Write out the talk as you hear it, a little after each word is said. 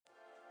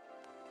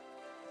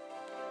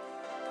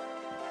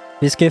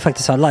Vi ska ju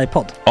faktiskt ha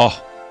livepodd. Ja,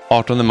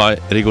 18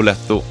 maj,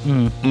 Rigoletto.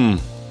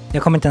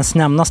 Jag kommer inte ens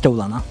nämna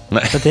stolarna.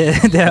 Nej. För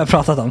det har jag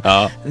pratat om.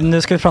 Ja.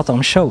 Nu ska vi prata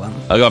om showen.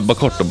 Ja, bara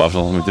kort då, bara för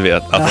de som inte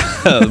vet.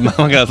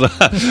 Man kan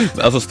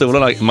alltså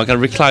stolarna, man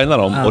kan reclina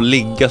dem och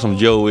ligga som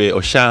Joey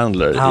och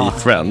Chandler i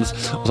Friends.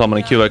 Och så har man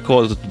en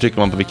QR-kod och så trycker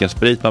man på vilken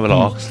sprit man vill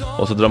ha.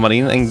 Och så drar man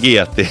in en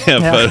GT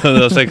för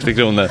 160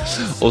 kronor.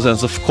 Och sen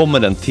så kommer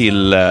den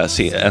till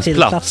ens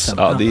plats.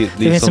 Ja, det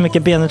finns så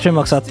mycket benutrymme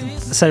också att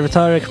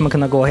servitörer kommer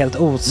kunna gå helt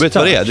ostört. Vet du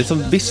vad det är? Det är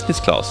som business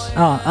class.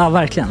 Ja,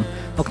 verkligen.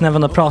 Och när vi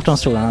då pratar om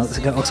stolarna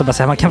så kan jag också bara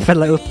säga att man kan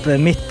fälla upp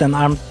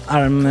mitten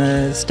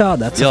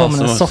armstödet så får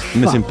man en soffa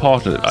med sin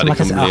partner. Ja, det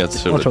kommer bli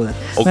helt otroligt.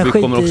 Och men vi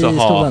kommer också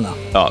stolarna.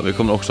 vi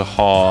kommer också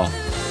ha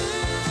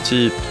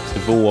typ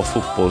 2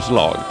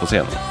 fotbollslag på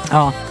scenen.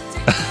 Ja.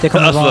 Det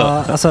kommer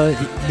vara, alltså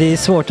det är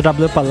svårt att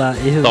rabbla upp alla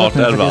i huvudet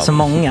nu för det är så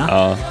många.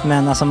 Ja.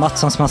 Men alltså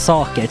Mattssons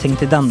massaker, tänk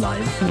till den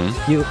live.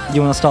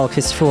 Jonas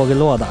Dahlqvists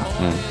frågelåda.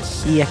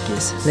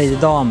 Ekis, Lady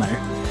Damer.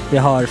 Vi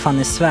har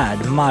Fanny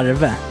Svärd,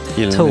 Marve,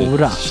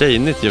 Tora.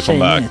 Tjejnytt gör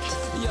comeback.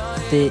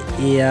 Det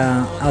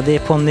är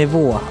på en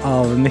nivå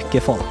av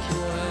mycket folk.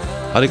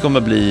 Ja, det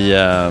kommer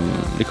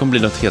bli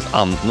något helt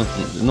annat.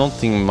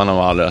 Någonting man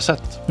har aldrig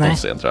sett på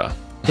scen, tror jag.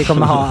 Vi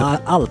kommer ha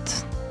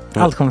allt.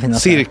 Allt kommer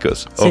finnas.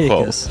 Cirkus.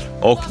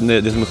 Och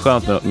det som är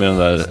skönt med de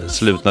där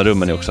slutna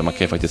rummen är också att man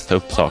kan ju faktiskt ta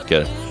upp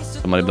saker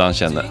som man ibland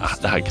känner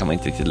det här kan man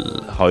inte riktigt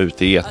ha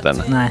ute i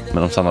etern. Nej.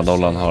 Men om Sanna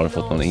Dollan har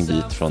fått någon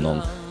invit från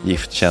någon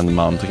giftkänd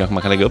man så kanske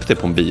man kan lägga upp det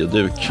på en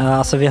bioduk. Ja,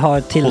 alltså vi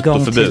har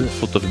tillgång till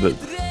fotoförbud.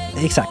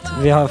 Exakt,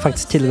 vi har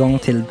faktiskt tillgång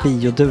till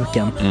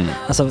bioduken.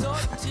 Alltså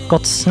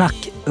gott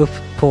snack upp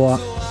på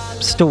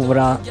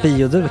stora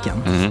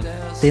bioduken.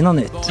 Det är något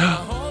nytt.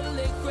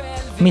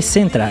 Missa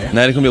inte det här.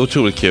 Nej, det kommer bli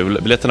otroligt kul.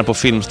 Biljetterna på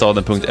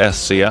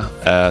filmstaden.se.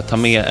 Ta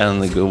med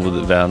en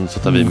god vän så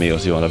tar vi med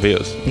oss Johan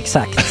Rabaeus.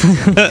 Exakt.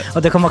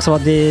 Och det kommer också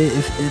vara det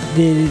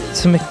är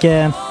så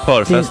mycket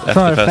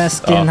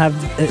förfest i den här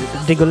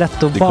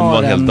Rigoletto-baren. Det kommer vara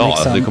en hel dag.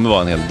 Liksom. Det kommer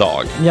vara en hel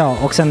dag. Ja,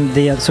 och sen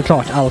det är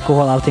såklart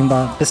alkohol, allting.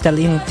 Bara beställ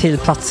in till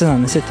platserna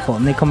ni sitter på.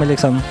 Ni kommer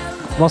liksom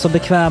vara så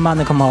bekväma,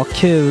 ni kommer ha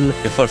kul.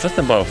 Är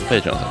förfesten bara för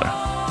Patreon eller?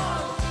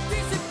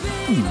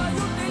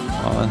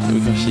 Ja,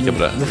 vi kan kika på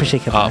det. Vi får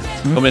kika på det.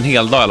 Det kommer en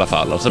hel dag i alla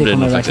fall. Och så blir det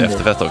någon slags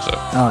efterfest också.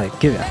 Ja,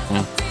 gud ja.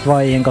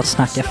 Vad är en gott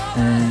snack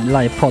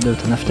livepodd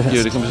utan efterfest?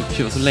 Gud, det kommer bli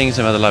kul. Så länge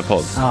sedan vi hade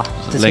livepodd. Ja,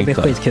 det ska bli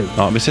skitkul.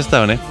 Ja, vi ses där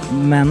hörni.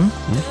 Men,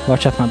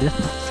 vart köper man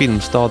biljetterna?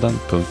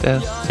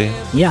 Filmstaden.se.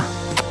 Ja,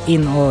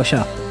 in och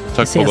köp.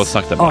 Tack på gott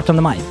snack där.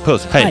 18 maj.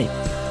 Puss, hej.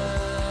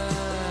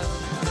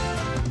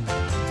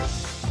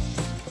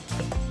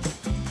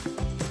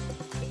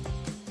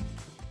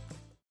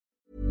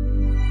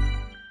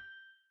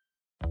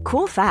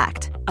 Cool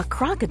fact, a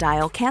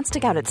crocodile can't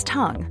stick out its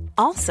tongue.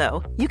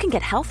 Also, you can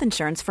get health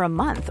insurance for a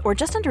month or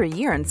just under a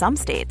year in some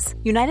states.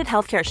 United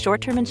Healthcare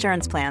short-term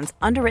insurance plans,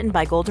 underwritten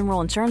by Golden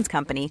Rule Insurance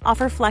Company,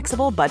 offer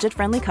flexible,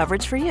 budget-friendly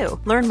coverage for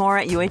you. Learn more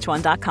at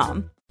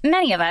uh1.com.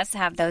 Many of us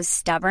have those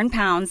stubborn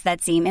pounds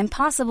that seem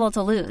impossible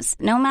to lose,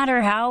 no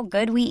matter how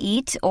good we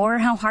eat or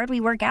how hard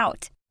we work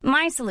out.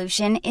 My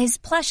solution is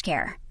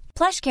PlushCare.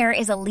 PlushCare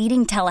is a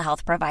leading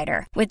telehealth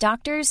provider with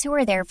doctors who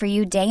are there for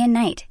you day and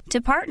night to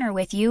partner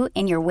with you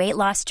in your weight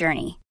loss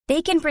journey.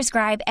 They can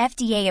prescribe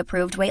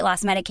FDA-approved weight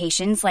loss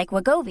medications like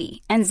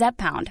Wegovy and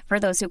Zepbound for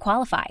those who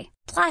qualify.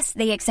 Plus,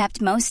 they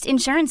accept most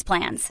insurance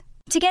plans.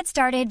 To get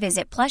started,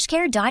 visit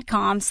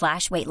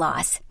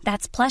plushcare.com/weightloss.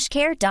 That's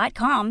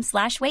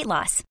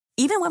plushcare.com/weightloss.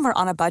 Even when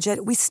we're on a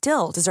budget, we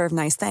still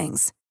deserve nice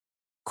things.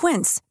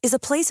 Quince is a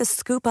place to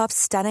scoop up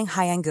stunning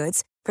high-end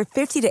goods for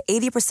 50 to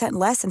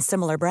 80% less than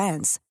similar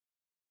brands.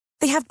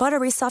 They have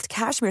buttery soft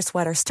cashmere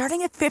sweaters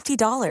starting at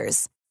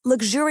 $50,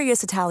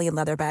 luxurious Italian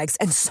leather bags,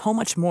 and so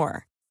much more.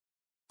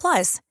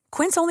 Plus,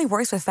 Quince only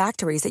works with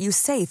factories that use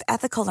safe,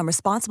 ethical, and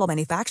responsible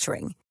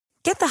manufacturing.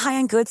 Get the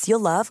high-end goods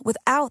you'll love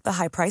without the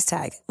high price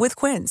tag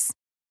with Quince.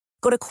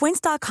 Go to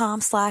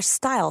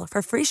quince.com/style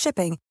for free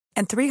shipping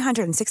and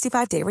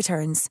 365-day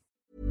returns.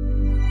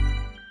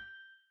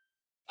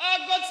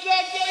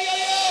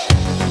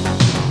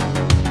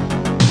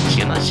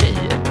 Tjena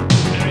tjejer.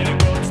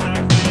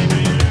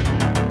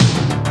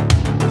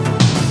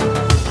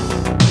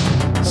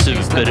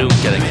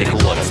 Superrunkade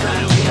Gregoren.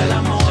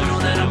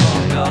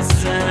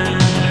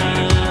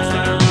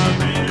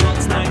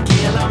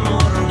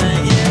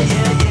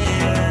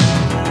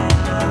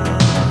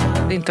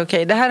 Det är inte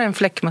okej. Det här är en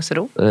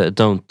fläckmussero.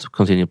 Don't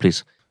continue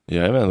please.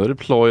 Jajamän, då är det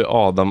Ploy,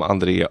 Adam,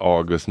 André,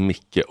 August,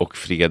 Micke och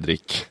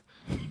Fredrik.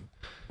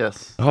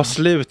 Yes. Jag har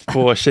slut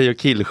på tjej- och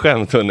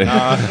killskämt, hörni.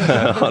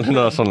 Har ni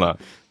några sådana?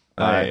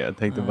 Nej, jag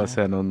tänkte bara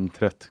säga någon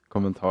trött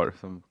kommentar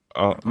som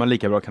man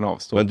lika bra kan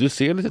avstå. Men du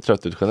ser lite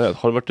trött ut generellt.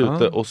 Har du varit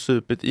ute och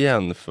supit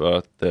igen för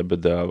att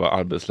bedöva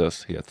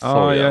arbetslöshet?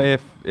 Ja, jag är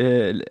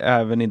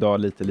även idag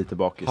lite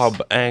bakis.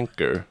 Pub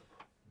Anchor.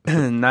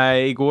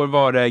 Nej, igår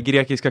var det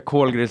grekiska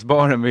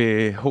kolgrillsbaren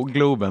vid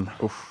Globen.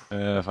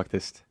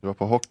 Faktiskt. Du var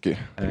på hockey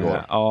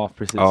igår. Ja,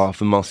 precis. Ja,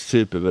 för man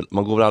super väl.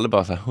 Man går väl aldrig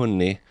bara så här,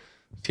 hörni,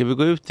 ska vi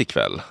gå ut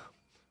ikväll?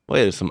 Vad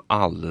är det som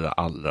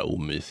allra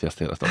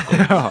omysigast i hela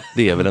Stockholm?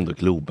 Det är väl ändå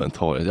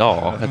Globentorget.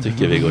 Ja, jag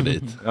tycker vi går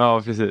dit.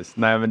 Ja, precis.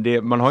 Nej,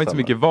 men man har inte så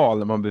mycket val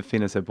när man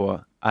befinner sig på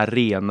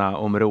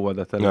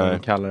arenaområdet eller vad man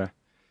kallar det.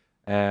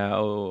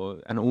 Och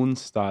en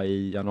onsdag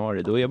i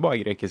januari, då är bara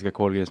grekiska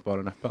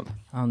Kolgrimsbaren öppen.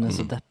 Ja, den är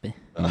så deppig.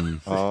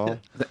 Ja.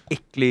 Den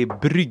äcklig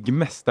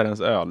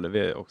bryggmästarens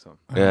öl också.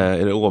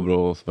 Är det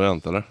Åbros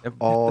variant eller?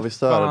 Ja,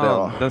 visst är det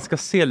då. Den ska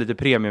se lite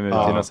premium ut i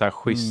någon så här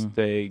schysst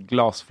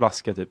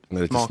glasflaska typ.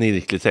 Med lite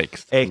snirklig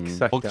text.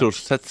 Exakt. Och tror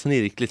sätt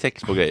snirklig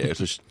text på grejer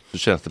så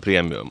känns det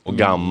premium och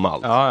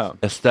gammalt.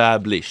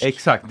 Established.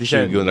 Exakt.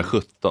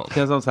 2017. Det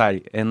känns som så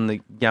här en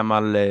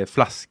gammal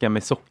flaska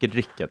med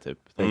sockerdricka typ.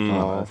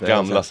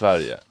 Gamla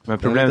Sverige. Men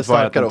problemet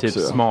var att den typ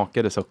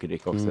smakade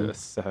sockerdricka också.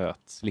 Söt,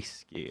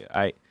 sliskig.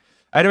 Nej,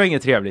 det var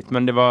inget trevligt,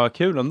 men det var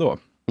kul ändå.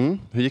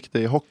 Hur gick det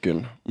i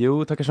hockeyn?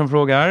 Jo, tackar som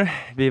frågar.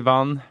 Vi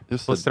vann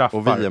på straffar.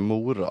 Och vi är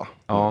Mora.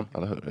 Ja.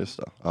 Eller hur? Just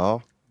det.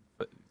 Ja.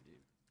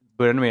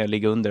 Började med att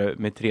ligga under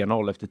med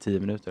 3-0 efter 10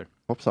 minuter.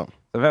 Hoppsan.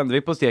 Så vände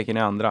vi på steken i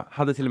andra.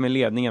 Hade till och med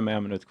ledningen med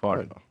 1 minut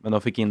kvar. Men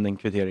de fick in en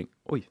kvittering.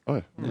 Oj.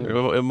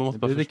 Jag måste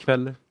bara det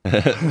kväll.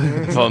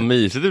 Vad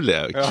mysigt det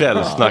blev.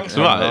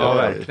 Kvällsnacksvarv. Ja,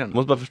 verkligen.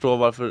 Måste bara förstå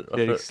varför...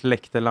 Erik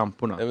släckte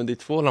lamporna. Nej, men det är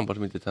 2 lampor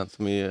som inte är tänt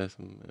som är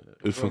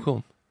ur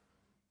funktion.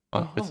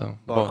 Ja,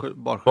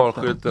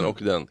 barskylten och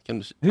den.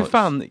 Hur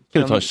fan...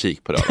 Kan du ta en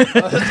kik på det?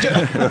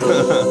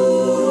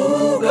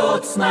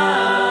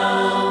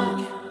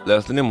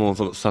 Läste ni om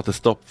som satte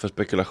stopp för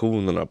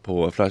spekulationerna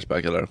på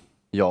Flashback eller?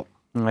 Ja.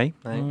 Nej.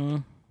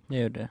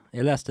 Jag gjorde det.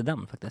 Jag läste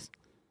den faktiskt.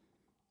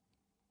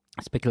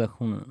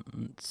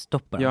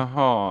 Spekulationsstoppare.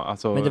 Jaha,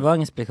 alltså... Men det var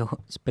ingen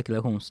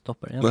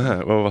spekulationsstoppare.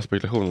 Nej, vad var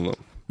spekulationen då?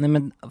 Nej,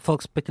 men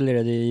folk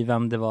spekulerade i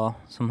vem det var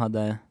som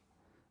hade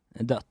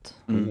dött.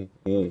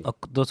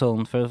 Och då sa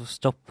hon, för att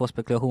stoppa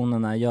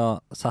spekulationerna,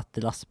 jag satt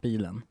i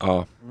lastbilen.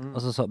 Ja.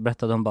 Och så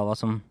berättade hon bara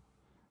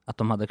att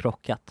de hade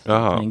krockat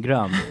med en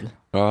grön bil.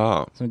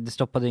 Ja. Så det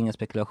stoppade inga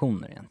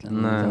spekulationer egentligen.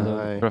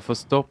 Nej. För att få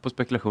stopp på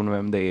spekulationer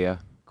vem det är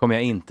kommer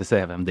jag inte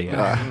säga vem det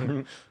är.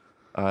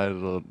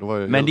 Då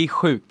var men det är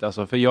sjukt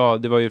alltså, för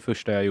det var ju det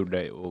första jag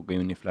gjorde att gå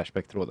in i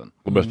Flashback-tråden.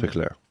 Och börja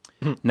spekulera.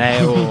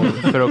 Nej, och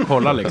för att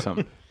kolla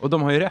liksom. Och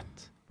de har ju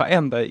rätt.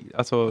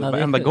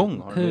 Varenda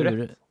gång har de ju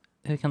rätt.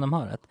 Hur kan de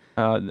ha rätt?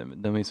 Ja,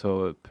 de är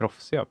så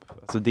proffsiga.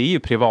 Alltså det är ju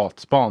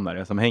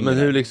privatspanare som hänger. Men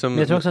hur liksom,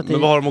 men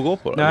vad har de att gå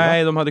på då?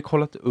 Nej, de hade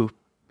kollat upp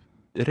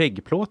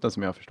reggplåten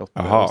som jag har förstått.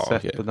 Aha, och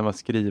sett att den var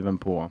skriven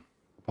på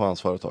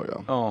hans företag.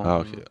 Ja,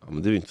 okej.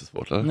 Men det är ju inte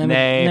svårt eller?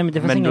 Nej, men det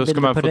finns men inga då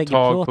ska man på få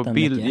tag på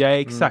bild. Mycket. Ja,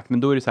 exakt. Men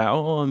då är det så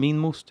här, min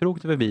moster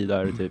åkte förbi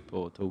där typ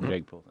och tog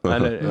reggplåten.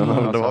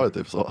 Eller, det var ju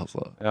typ så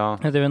alltså. Ja.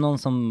 Det var någon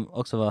som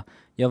också var,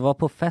 jag var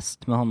på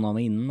fest med honom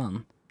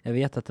innan. Jag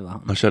vet att det var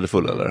han. Han körde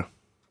full eller?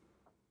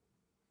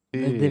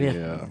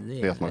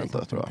 Det vet man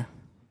inte, tror jag.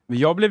 Men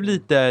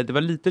det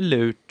var lite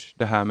lurt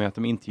det här med att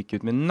de inte gick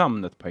ut med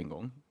namnet på en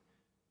gång.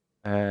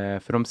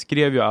 För de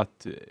skrev ju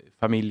att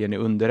familjen är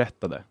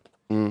underrättade.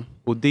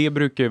 Och det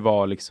brukar ju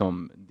vara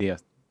liksom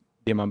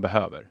det man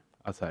behöver.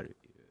 Alltså här,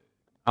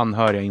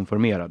 anhöriga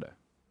informerade.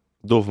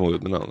 Då får man gå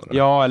ut med namn eller?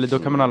 Ja, eller då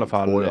kan man i alla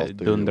fall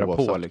dundra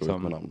på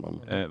liksom.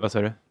 Vad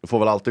säger du? Du får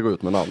väl alltid gå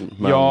ut med namn.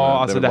 Men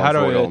alltså det här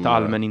har ju ett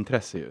allmän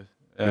intresse ju.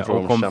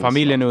 Och om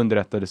familjen är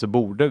underrättade så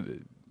borde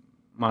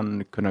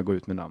man kunna gå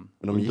ut med namn.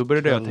 Då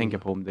började jag tänka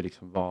på om det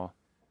liksom var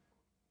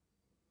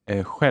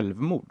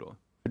självmord då.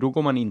 För då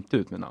går man inte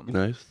ut med namn.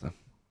 Nej, just det.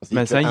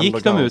 Men sen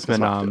gick de ut med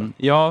namn.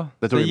 Ja,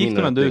 sen gick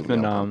de ändå ut med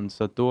namn.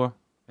 Så att då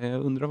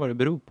jag undrar vad det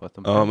beror på. Att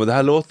ja, men det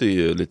här låter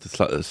ju lite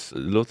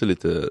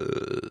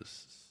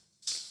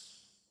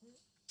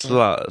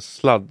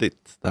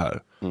sladdigt det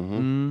här.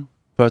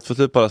 För att få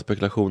typ alla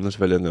spekulationer så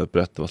väljer jag nu att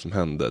berätta vad som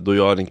hände. Då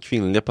jag är den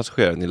kvinnliga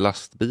passageraren i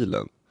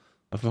lastbilen.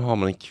 Varför har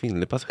man en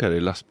kvinnlig passagerare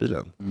i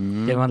lastbilen?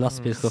 Det var en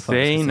lastbilschaufför.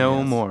 Say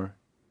no more.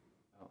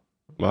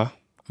 Va?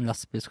 En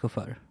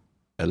lastbilschaufför.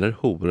 Eller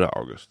hora,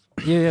 August.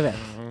 Jo, jag vet.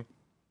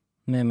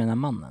 Men jag menar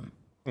mannen.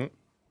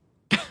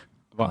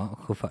 Ja,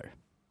 chaufför.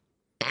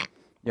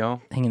 Ja.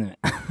 Hänger ni med?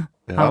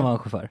 Han var en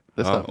chaufför.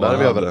 Det stämmer.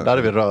 Där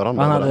är vi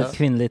rörande. Han hade ett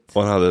kvinnligt...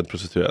 Och han hade en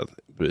prostituerad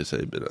bredvid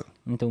sig i bilen.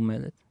 Inte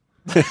omöjligt.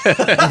 Inte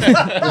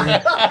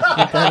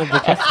heller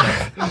bekräftat.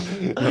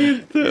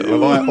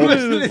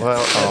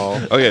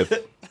 Okej.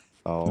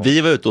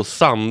 Vi var ute och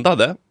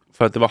sandade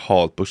för att det var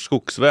halt på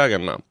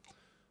skogsvägarna.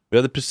 Vi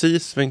hade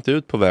precis svängt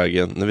ut på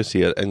vägen när vi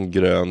ser en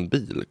grön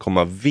bil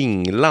komma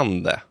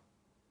vinglande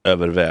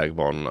över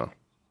vägbanorna.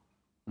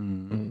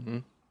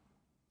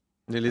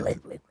 Det är lite...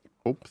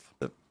 Oops.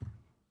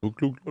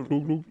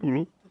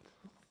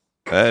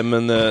 Nej,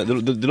 men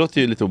det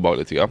låter ju lite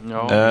obehagligt tycker jag.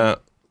 Ja.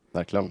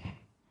 Verkligen.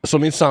 Så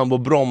min sambo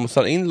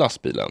bromsar in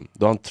lastbilen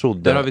då han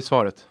trodde... Där har vi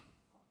svaret.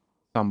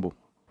 Sambo.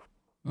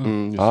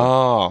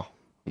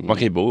 Man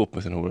kan ju bo upp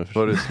med sin hora.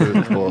 Då är det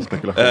slut på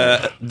spekulation.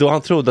 Då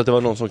han trodde att det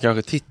var någon som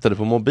kanske tittade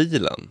på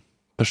mobilen.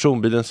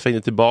 Personbilen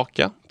svängde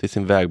tillbaka till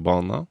sin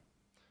vägbana.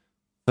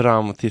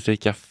 Fram till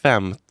cirka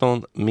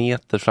 15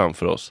 meter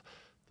framför oss.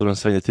 Då den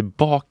svängde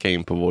tillbaka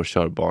in på vår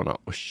körbana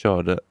och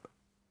körde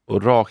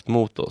och rakt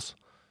mot oss.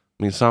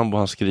 Min sambo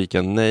han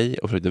skriker nej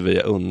och försökte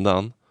väja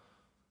undan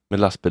med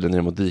lastbilen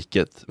ner mot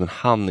diket. Men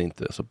han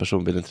inte, så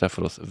personbilen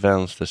träffade oss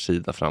vänster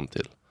sida fram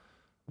till.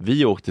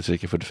 Vi åkte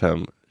cirka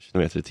 45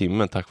 km i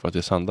timmen tack vare att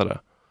vi sandade.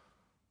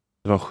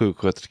 Det var en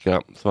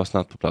sjuksköterska som var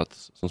snabbt på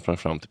plats som sprang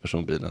fram till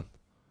personbilen.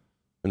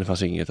 Men det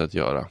fanns inget att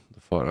göra.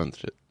 Föraren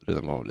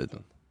redan var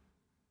avliden.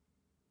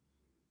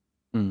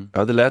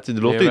 Ja, det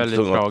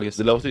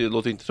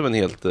låter inte som en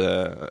helt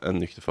en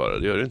nykter förare,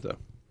 det gör det inte.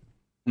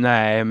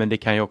 Nej, men det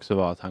kan ju också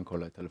vara att han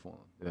kollar i telefonen.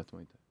 Det vet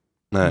man inte.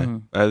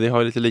 Nej, det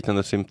har lite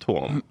liknande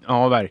symptom.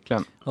 Ja,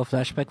 verkligen. Och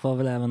Flashback var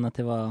väl även att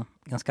det var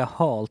ganska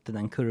halt i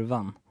den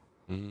kurvan.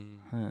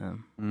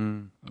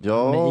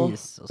 Ja,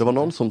 det var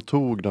någon som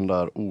tog den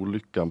där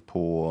olyckan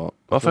på...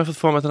 Varför har jag fått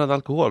för mig att han hade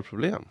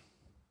alkoholproblem?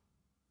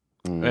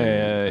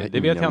 Det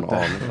vet jag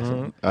inte.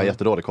 Jag har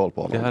jättedålig koll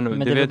på honom. Men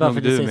det var bara för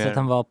att det sägs att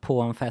han var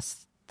på en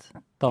fest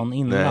dagen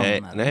innan.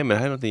 Nej, men det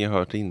här är någonting jag har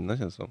hört innan,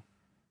 känns det som.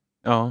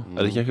 Ja.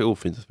 Det kanske är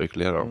ofint att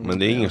spekulera om, men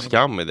det är ingen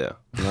skam i det.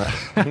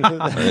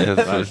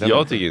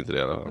 Jag tycker inte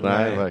det.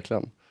 Nej,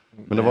 verkligen.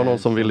 Men det var någon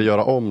som ville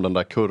göra om den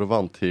där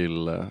kurvan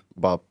till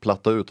bara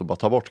platta ut och bara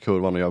ta bort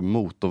kurvan och göra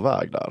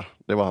motorväg där.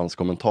 Det var hans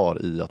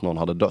kommentar i att någon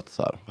hade dött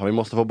så här. Vi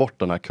måste få bort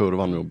den här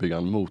kurvan nu och bygga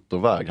en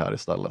motorväg här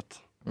istället.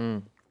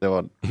 Det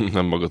var...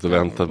 Man har gått och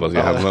väntat på att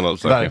det ska hända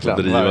något.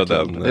 Verkligen.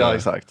 Den. Ja,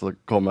 exakt. Så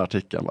kommer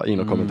artikeln bara in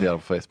och kommentera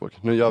på Facebook.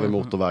 Nu gör vi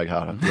motorväg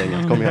här.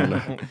 Gänget, kom igen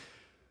nu.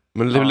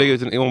 Men du lägger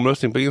ut en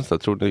omröstning på Insta.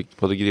 Tror ni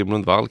på det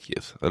Grimlund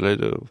Valkis? Eller är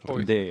det...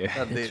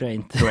 Det tror jag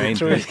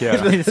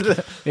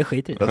inte. Vi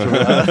skiter i det.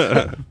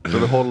 Jag tror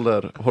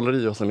vi håller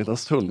i oss en liten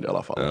stund i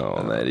alla fall.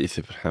 Ja, nej, det är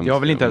superhemskt. Jag har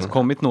väl inte ens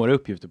kommit några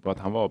uppgifter på att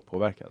han var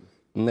påverkad.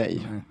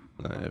 Nej.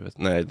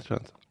 Nej, det tror jag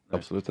inte.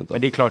 Absolut inte.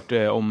 Men det är klart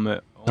om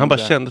han bara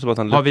kände som att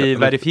han... Har vi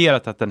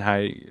verifierat att den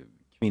här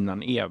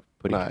kvinnan är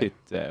på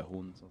riktigt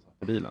hon som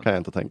satt i bilen? Kan jag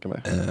inte tänka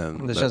mig.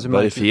 Det känns som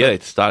verifiera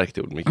ett starkt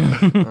ord, Mikael.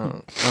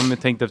 Ja, men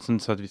tänkte eftersom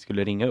du sa att vi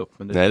skulle ringa upp.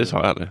 Men nej, det sa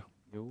jag aldrig.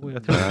 Jo,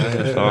 jag tror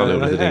jag sa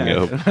aldrig att ringa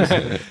upp.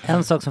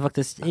 En sak som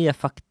faktiskt är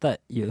fakta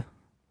ju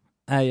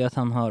är ju att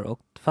han har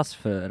åkt fast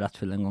för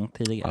rattfylla en gång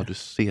tidigare. Ja, du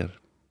ser.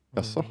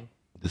 Jaså?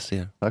 Du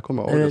ser. Här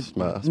kommer August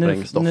med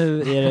sprängstoff.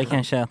 Nu är det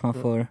kanske att man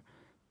får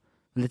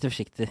lite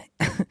försiktig.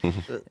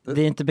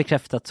 Det är inte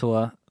bekräftat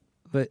så.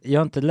 Jag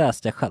har inte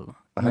läst det själv.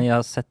 Men jag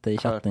har sett det i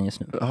chatten just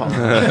nu.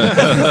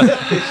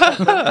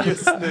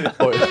 Just nu.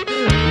 Oj.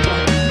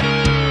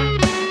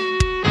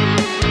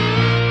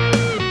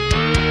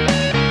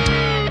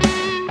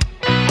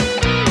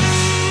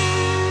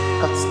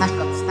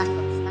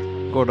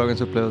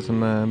 Gårdagens upplevelse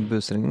med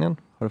busringningen.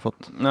 Har du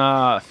fått?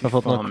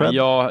 Någon cred?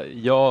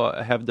 Jag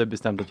hävdade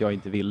bestämt att jag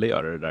inte ville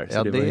göra det där.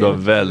 Så det var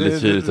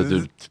väldigt tydligt att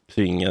du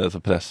tvingades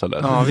och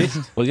pressades. Ja,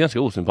 visst. På ett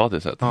ganska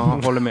osympatiskt sätt. Ja,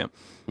 håller med.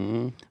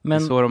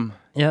 Men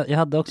jag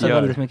hade också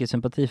väldigt mycket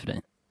sympati för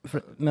dig.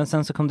 Men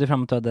sen så kom det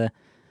fram att du hade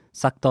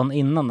sagt dagen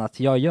innan att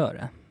jag gör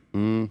det.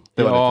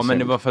 Ja, men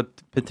det var för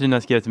att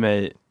Petrina skrev till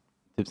mig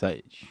typ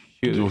såhär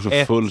 21, du var så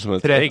full som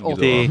ett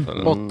 30,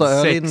 8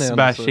 6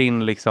 bärs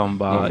in liksom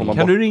bara,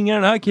 kan du ringa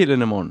den här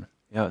killen imorgon?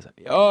 Jag sa,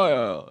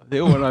 ja,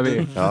 det ordnar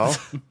vi. Ja.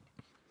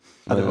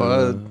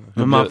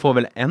 Men man får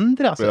väl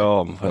ändra sig.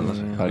 Ja,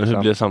 men hur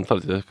blev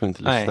samtalet? Jag kunde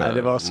inte lyssna. Nej,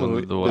 det var så...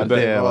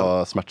 Det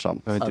var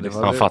smärtsamt.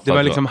 Det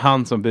var liksom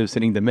han som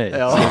busringde mig.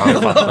 Ja.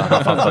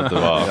 Han fattade att det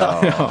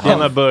var...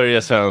 Tjena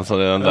Börje Svensson.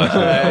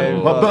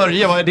 Vad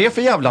Börje? Vad är det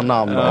för jävla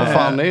namn? Vad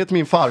fan, det är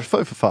min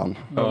farfar för fan.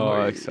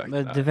 Ja, exakt.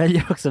 Men du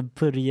väljer också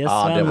Börje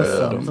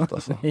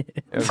Svensson.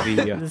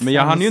 Jag vet. Men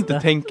jag hann ju inte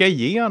tänka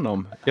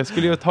igenom. Jag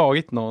skulle ju ha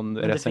tagit någon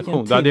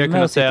recension. Då hade jag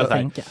kunnat säga så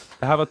här.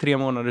 Det här var 3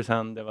 månader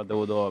sedan. Det var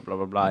då, bla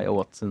bla bla. Jag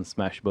åt en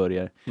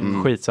smashburgare.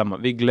 Skitsamma,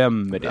 vi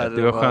glömmer det.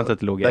 Det var skönt att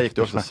det låg där gick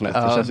det också snett.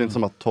 Det känns inte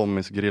som att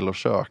Tommys grill och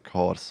kök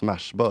har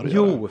smashburgare.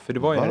 Jo, för det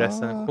var ju en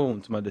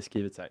recension som hade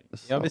skrivit så här.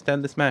 Jag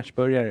beställde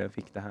smashburgare, jag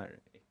fick det här.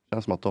 Det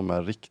känns som att de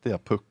är riktiga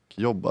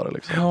puckjobbare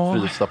liksom. Ja.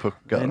 Frysta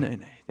puckar. Nej.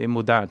 Det är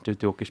modernt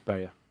ute i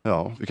Åkersberga.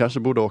 Ja, vi kanske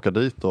borde åka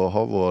dit och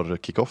ha vår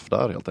kick-off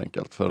där helt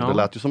enkelt. För det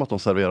lät ju som att de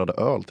serverade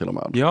öl till och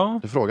med. Ja.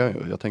 Det frågar jag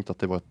ju. Jag tänkte att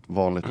det var ett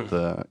vanligt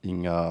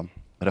inga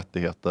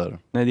rättigheter.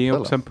 Nej, det är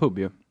också en pub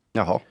ju.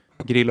 Jaha.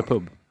 Grill och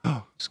pub.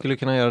 Skulle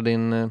kunna göra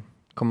din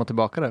komma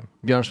tillbaka där.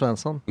 Björn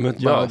Svensson. Men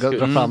dra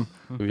fram.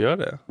 Vi gör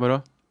det.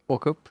 Vadå?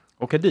 Åka upp.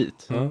 Åka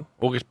dit?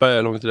 Åkersberga,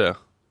 hur långt är det?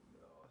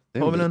 Det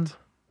är väl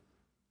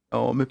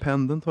ja, med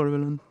pendeln tar det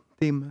väl en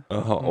timme.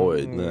 Jaha,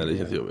 oj, nej det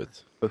känns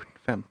jobbigt.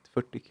 45.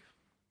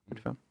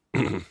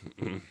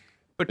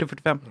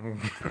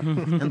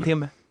 40-45. En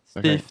timme.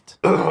 Styvt.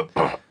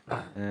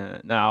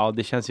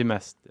 Det känns ju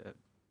mest...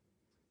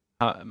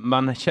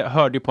 Man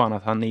hörde ju på honom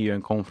att han är ju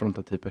en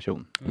konfrontativ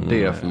person.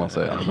 Det får man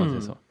säga.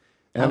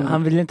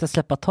 Han vill inte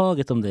släppa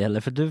taget om det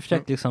heller. För du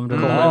försökte liksom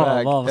runda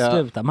av och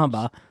avsluta. Man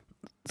bara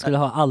skulle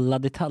ha alla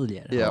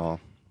detaljer. Ja.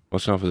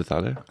 Vad ska han för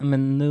detaljer?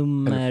 Men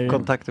nummer,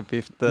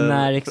 kontaktuppgifter.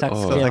 när exakt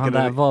skrev han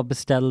där, vad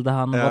beställde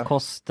han, vad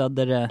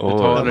kostade det?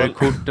 Betalade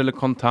kort eller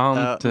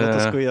kontant?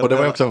 Och det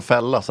var ju också en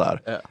fälla så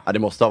här. Det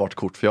måste ha varit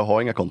kort för jag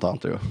har inga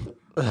kontanter ju.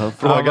 Han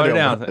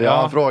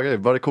frågade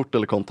var det kort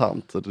eller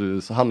kontant?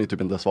 Så han ju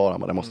typ inte svara,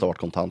 men det måste ha varit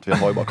kontant för jag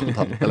har ju bara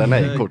kontant. Eller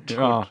nej, kort.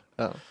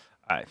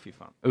 Nej, fy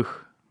fan. Usch.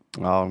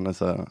 Ja, men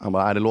så, han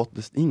bara,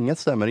 inget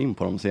stämmer in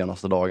på de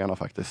senaste dagarna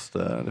faktiskt.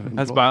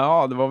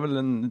 Det var väl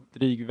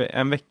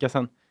en vecka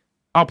sedan.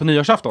 På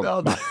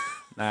nyårsafton.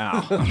 Nej,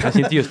 kanske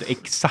inte just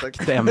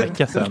exakt en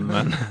vecka sedan,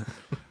 men...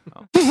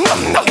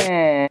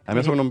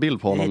 Jag såg någon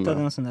bild på honom. Jag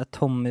hittade en sån där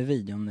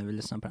Tommy-video om ni vill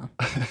lyssna på den.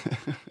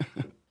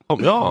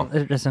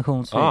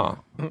 Recensionsvideo.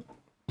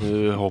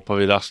 Nu hoppar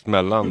vi raskt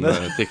mellan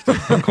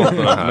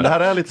TikTok-kontona här. Men det här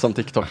är lite som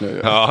TikTok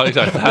nu. Ja,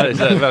 exakt.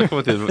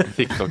 Välkommen till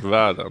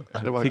TikTok-världen.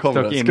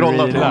 TikTok in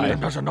real life.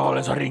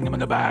 Personalen som ringer med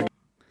the bag.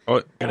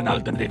 Oj. En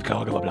alternativ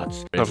klaga på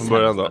plats. Här från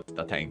början då.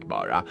 Tänk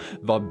bara.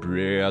 Var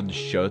bröd,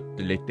 kött,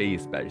 lite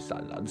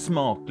isbergssallad.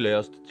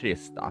 Smaklöst,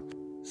 trista.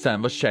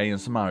 Sen var tjejen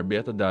som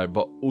arbetade där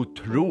var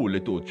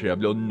otroligt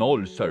otrevlig och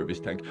noll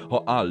servicetänk.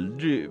 Har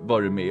aldrig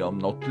varit med om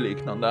något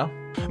liknande.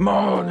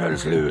 Manuel,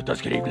 sluta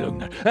skriv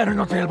lugner. Är det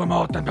något fel på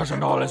maten?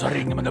 Personalen som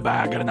ringer med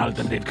bägaren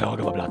alternativt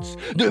klagar på plats.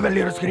 Du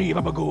väljer att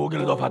skriva på Google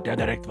och då fattar jag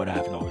direkt vad det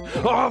är för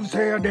något.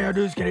 Avser det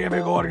du skrev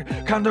igår.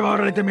 Kan du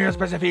vara lite mer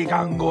specifik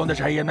angående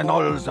tjejen med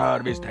noll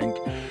servicetänk?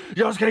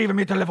 Jag skriver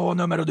mitt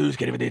telefonnummer och du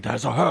skriver ditt här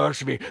så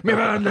hörs vi. Med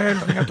vänliga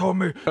hälsningar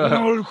Tommy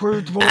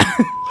 072.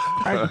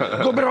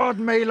 Gå bra att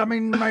mejla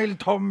min mail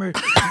Tommy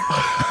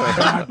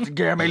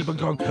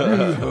gmail.com.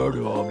 Nu hör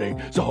du av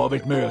dig så har vi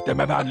ett möte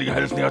med vänliga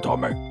hälsningar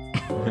Tommy.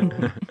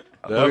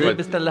 Vi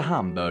beställde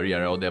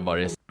hamburgare och det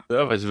var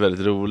faktiskt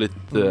väldigt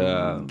roligt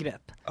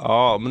grepp.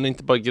 Ja, men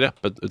inte bara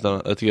greppet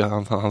utan jag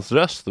tycker hans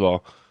röst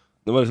var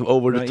liksom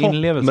over the top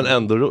men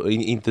ändå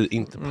inte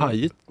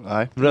pajigt.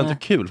 Nej. Det var inte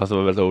kul fast det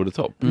var väldigt over the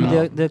top.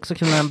 Det är också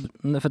kul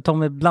för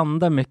Tommy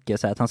blandar mycket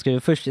så här, att han skriver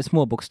först i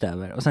små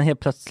bokstäver och sen helt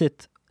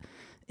plötsligt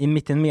i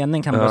mitt i en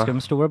mening kan man bara skriva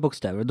med stora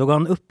bokstäver och då går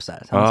han upp så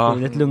här. Så han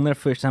skriver lite lugnare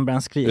först, sen börjar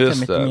han skrika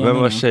mitt i meningen. Vem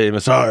var tjej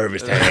med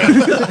service?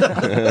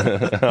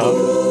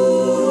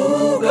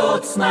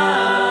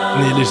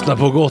 Ni lyssnar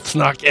på Gott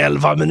Snack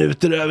 11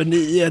 minuter över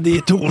 9. Det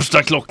är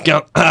torsdag,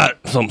 klockan är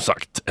som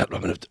sagt 11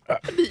 minuter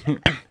över 9.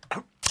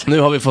 Nu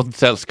har vi fått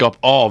sällskap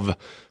av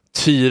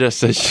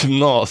Tyresö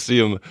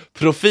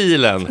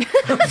gymnasiumprofilen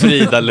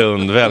Frida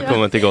Lund.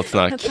 Välkommen till Gott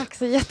Snack. Tack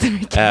så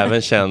jättemycket.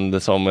 Även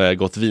känd som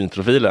Gott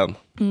Vinprofilen.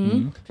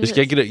 Vi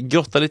ska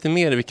grotta lite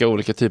mer i vilka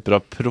olika typer av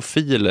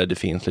profiler det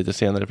finns lite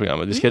senare i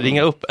programmet. Vi ska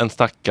ringa upp en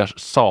stackars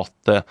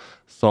sate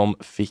som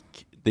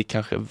fick det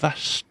kanske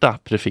värsta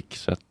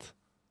prefixet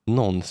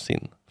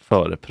någonsin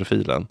före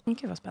profilen.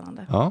 Gud vad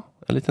spännande. Ja,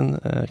 en liten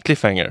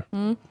cliffhanger.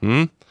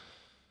 Hur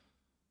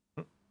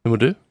mår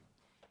du?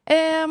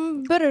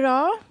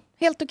 Bra,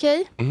 helt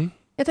okej.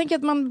 Jag tänker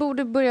att man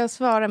borde börja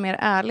svara mer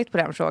ärligt på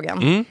den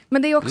frågan.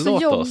 Men det är också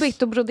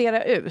jobbigt att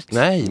brodera ut.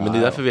 Nej, men det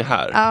är därför vi är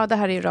här. Ja, det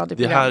här är ju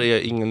radioprogram. Det här är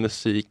ingen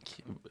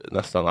musik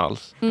nästan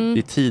alls. Det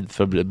är tid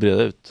för att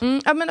breda ut.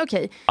 Ja, men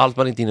okej. Allt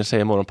man inte hinner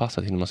säga i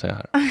morgonpasset hinner man säga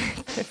här.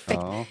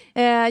 Perfekt.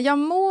 Jag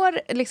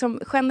mår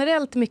liksom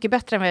generellt mycket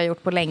bättre än vad jag har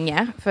gjort på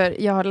länge.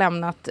 För jag har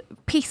lämnat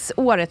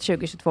pissåret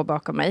 2022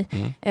 bakom mig.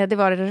 Det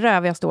var det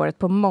rövigaste året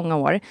på många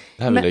år.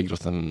 Det här vill jag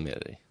grotta med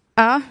dig.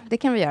 Ja, det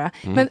kan vi göra.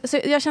 Men, så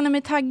jag känner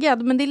mig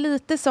taggad, men det är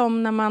lite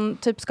som när man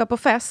typ ska på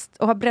fest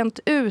och har bränt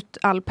ut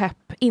all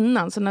pepp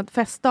innan. Så när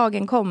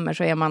festdagen kommer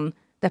så är man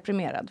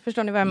deprimerad.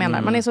 Förstår ni vad jag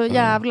menar? Man är så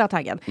jävla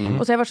taggad.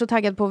 Och så har jag varit så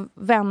taggad på att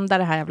vända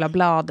det här jävla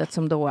bladet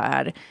som då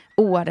är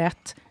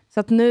året. Så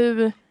att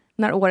nu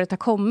när året har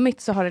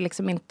kommit så har det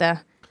liksom inte...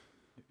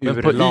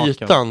 Men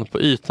på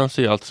ytan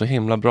ser allt så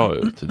himla bra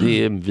ut.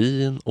 Det är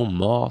vin och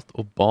mat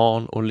och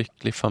barn och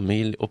lycklig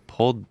familj och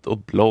podd och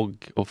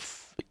blogg och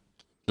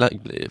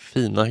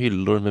fina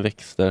hyllor med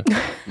växter.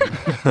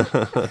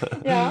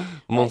 Ja,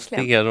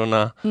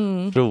 monsterorna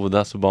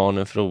frodas och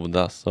barnen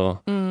frodas och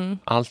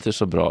allt ser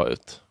så bra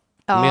ut.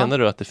 Ja. Menar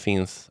du att det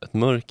finns ett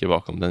mörker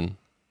bakom den?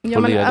 Ja,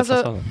 men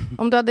alltså,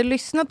 om du hade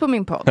lyssnat på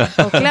min podd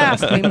och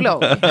läst min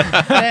blogg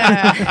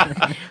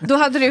då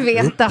hade du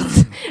vetat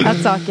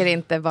att saker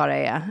inte bara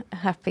är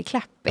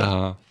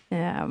happy-clappy.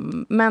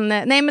 Men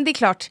nej, men det är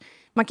klart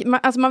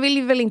man vill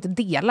ju väl inte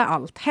dela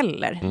allt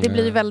heller. Det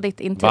blir väldigt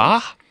intimt.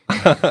 Va?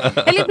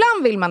 Eller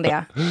ibland vill man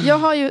det. Jag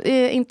har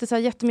ju inte så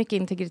jättemycket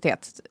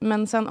integritet.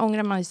 Men sen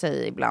ångrar man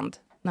sig ibland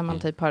när man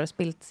typ har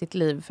spilt sitt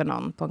liv för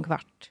någon på en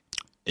kvart.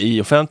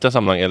 I offentliga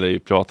sammanhang eller i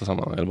privata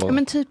sammanhang? Eller ja,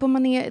 men typ om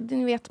man är,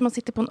 ni vet, man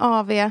sitter på en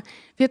AV. För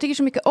jag tycker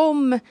så mycket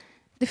om,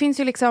 det finns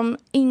ju liksom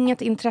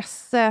inget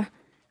intresse.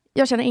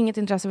 Jag känner inget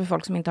intresse för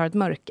folk som inte har ett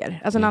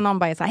mörker. Alltså när någon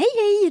bara är så här,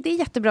 hej, det är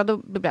jättebra, då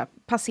blir jag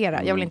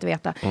passera. Jag vill inte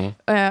veta.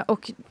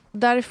 Och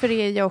därför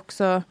är jag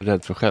också...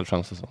 rädd för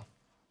självframstå så.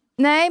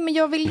 Nej, men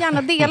jag vill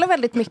gärna dela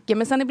väldigt mycket.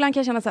 Men sen ibland kan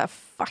jag känna så här,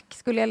 fuck,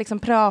 skulle jag liksom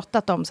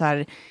pratat om så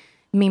här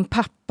min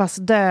pappas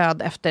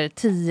död efter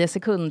 10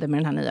 sekunder med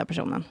den här nya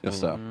personen.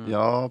 Just det.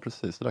 Ja,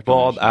 precis.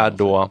 Vad är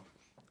då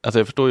alltså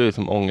jag förstår ju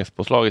liksom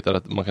ångestpåslaget där,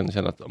 att man kan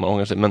känna att man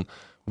ångrar sig, men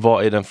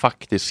vad är den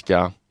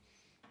faktiska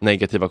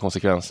negativa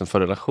konsekvensen för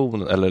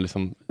relationen? Eller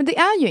liksom... Men det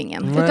är ju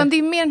ingen, utan det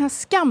är mer den här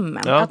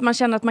skammen, att man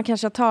känner att man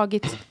kanske har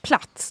tagit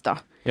plats då.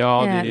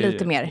 Ja, det är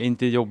lite mer. Det är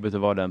inte jobbigt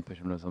att vara den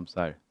personen som så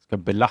här, ska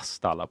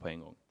belasta alla på en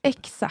gång.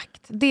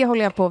 Exakt, det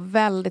håller jag på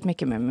väldigt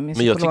mycket med min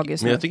psykolog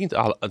just nu. Men jag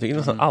tycker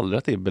nästan aldrig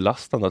att det är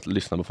belastande att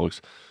lyssna på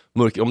folks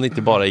mörker, om det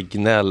inte bara är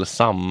gnäll,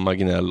 samma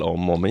gnäll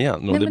om och om igen.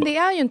 Nej, men det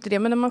är ju inte det,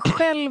 men när man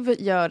själv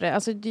gör det,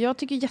 alltså jag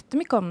tycker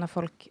jättemycket om när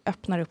folk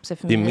öppnar upp sig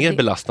för mig. Det är mer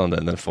belastande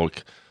än när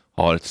folk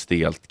har ett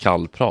stelt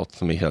kallprat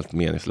som är helt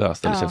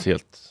meningslöst eller känns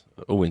helt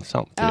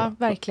ointressant. Ja,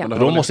 verkligen.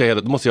 Då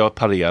måste jag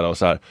parera och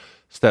så här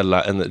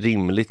ställa en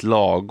rimligt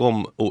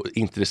lagom och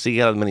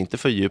intresserad men inte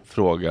för djup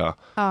fråga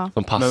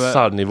som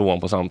passar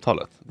nivån på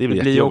samtalet. Det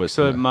blir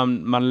också,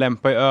 man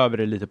lämpar ju över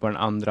det lite på den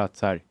andra, att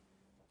så här,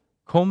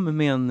 kom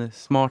med en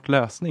smart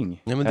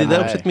lösning. Ja, men det där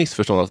är också ett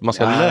missförstånd, att man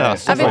ska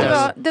lösa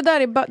det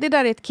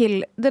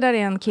där är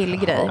en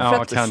killgrej. Ja,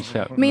 för att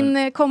kanske.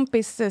 Min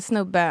kompis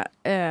snubbe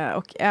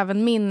och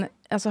även min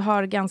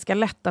har ganska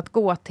lätt att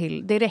gå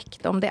till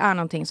direkt. Om det är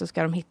någonting så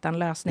ska de hitta en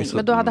lösning.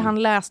 Men då hade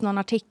han läst någon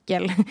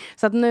artikel.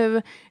 Så att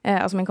nu,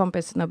 alltså min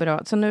kompis snubbe då,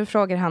 så nu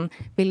frågar han,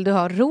 vill du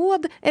ha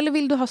råd eller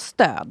vill du ha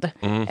stöd?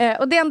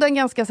 Och det är ändå en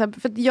ganska så här,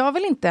 för jag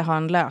vill inte ha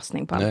en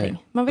lösning på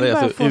allting. Man vill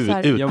bara få så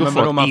här... Ja, men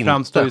vadå, man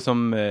framstår ju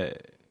som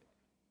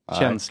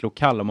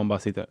känslokall om man bara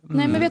sitter...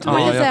 Nej, men vet du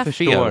vad jag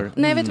förstår.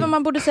 Nej, vet du vad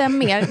man borde säga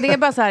mer? Det är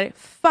bara så här,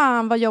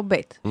 fan vad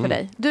jobbigt för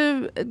dig.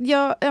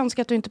 Jag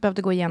önskar att du inte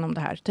behövde gå igenom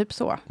det här. Typ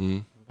så.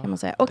 Kan man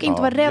säga. Och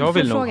inte vara rädd för att fråga.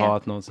 Jag vill nog ha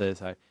att någon säger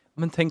så här,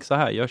 men tänk så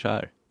här, gör så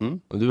här.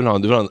 Du vill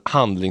ha en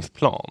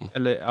handlingsplan.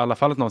 Eller i alla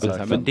fall att någon säger så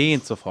här, men det är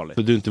inte så farligt.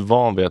 För du är inte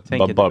van vid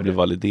att bara bli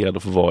validerad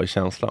och få vara i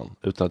känslan.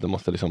 Utan att det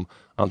måste liksom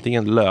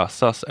antingen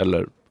lösas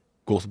eller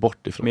gås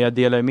bort ifrån. Men jag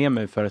delar med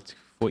mig för att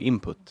få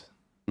input.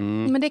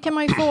 Men det kan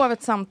man ju få av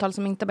ett samtal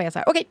som inte bara är så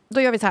här, okej,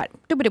 då gör vi så här.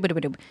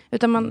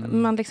 Utan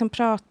man liksom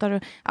pratar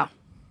och,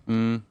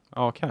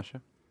 ja, kanske.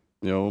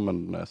 Jo,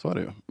 men så är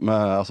det ju.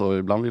 Men alltså,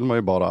 ibland vill man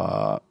ju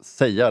bara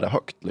säga det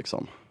högt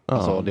liksom.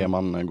 Alltså det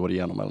man går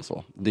igenom eller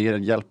så. Det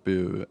hjälper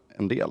ju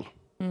en del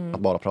att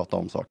bara prata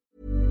om saker.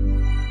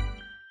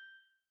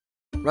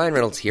 Ryan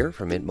Reynolds here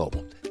from Mint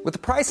Mobile. With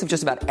the price of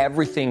just about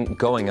everything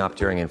going up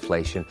during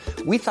inflation,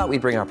 we thought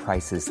we'd bring our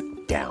prices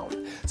down.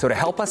 So to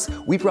help us,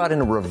 we brought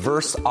in a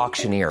reverse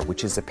auctioneer,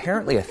 which is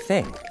apparently a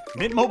thing.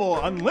 Mint Mobile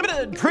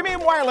Unlimited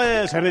Premium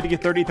Wireless. How to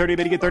get 30, 30,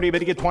 bit to get 30, bit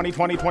to get 20,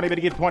 20, 20, bit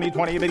to get 20,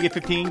 20, bit to get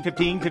 15,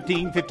 15,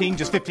 15, 15,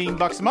 just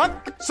 $15 a month?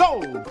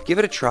 Sold! Give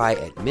it a try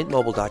at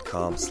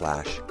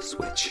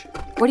mintmobile.com/switch.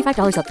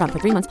 $45 up front for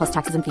 3 months plus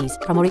taxes and fees.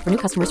 Promo rate for new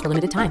customers for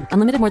limited time.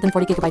 Unlimited more than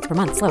 40 gigabytes per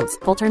month. Slows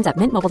full terms at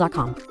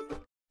mintmobile.com.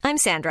 I'm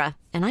Sandra,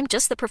 and I'm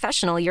just the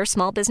professional your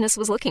small business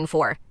was looking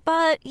for.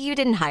 But you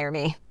didn't hire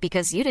me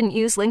because you didn't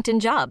use LinkedIn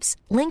Jobs.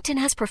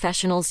 LinkedIn has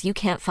professionals you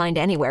can't find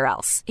anywhere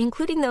else,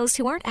 including those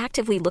who aren't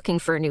actively looking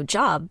for a new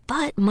job,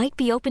 but might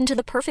be open to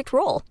the perfect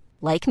role,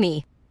 like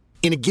me.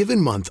 In a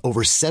given month,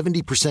 over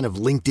 70%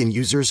 of LinkedIn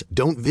users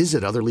don't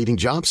visit other leading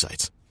job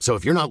sites. So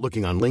if you're not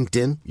looking on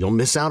LinkedIn, you'll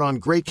miss out on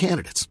great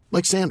candidates,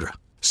 like Sandra.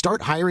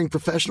 Start hiring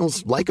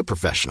professionals like a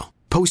professional.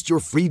 Post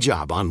your free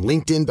job on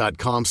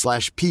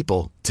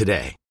linkedin.com/people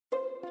today.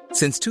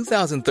 Since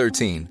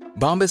 2013,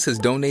 Bombas has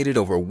donated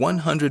over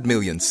 100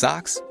 million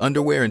socks,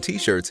 underwear, and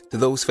T-shirts to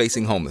those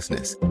facing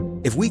homelessness.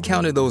 If we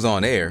counted those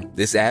on air,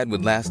 this ad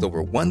would last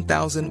over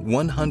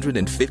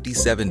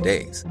 1,157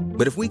 days.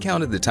 But if we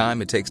counted the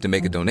time it takes to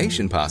make a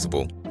donation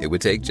possible, it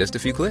would take just a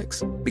few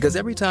clicks. Because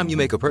every time you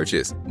make a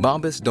purchase,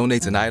 Bombas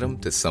donates an item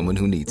to someone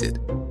who needs it.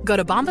 Go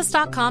to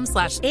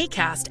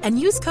bombas.com/ACAST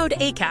and use code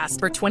ACAST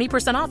for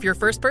 20% off your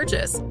first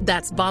purchase.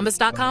 That's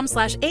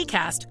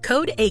bombas.com/ACAST,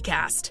 code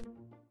ACAST.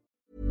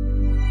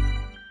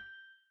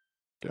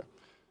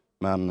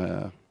 Men...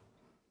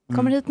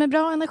 Kommer hit med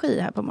bra energi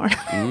här på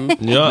morgonen.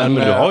 Ja, men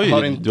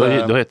du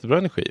har jättebra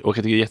energi. Och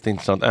jag tycker det är ett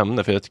jätteintressant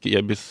ämne. För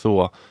jag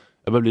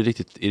börjar bli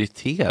riktigt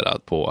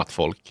irriterad på att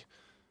folk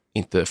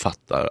inte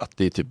fattar att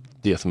det är typ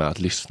det som är att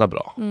lyssna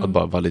bra. Att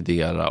bara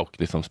validera och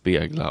liksom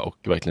spegla och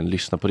verkligen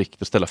lyssna på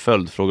riktigt och ställa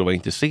följdfrågor och vara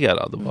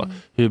intresserad. Och bara,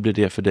 hur blir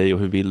det för dig och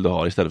hur vill du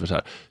ha istället för så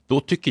här. Då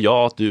tycker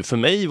jag att för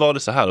mig var det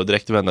så här och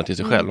direkt vända till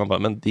sig själv. Man bara,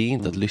 men det är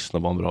inte att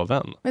lyssna på en bra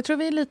vän. Jag tror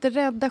vi är lite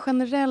rädda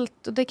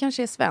generellt, och det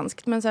kanske är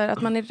svenskt, men så här,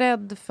 att man är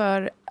rädd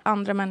för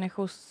andra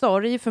människors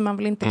sorg, för man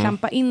vill inte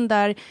klampa in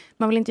där,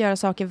 man vill inte göra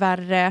saker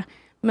värre.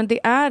 Men det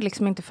är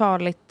liksom inte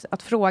farligt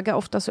att fråga.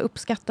 Ofta så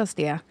uppskattas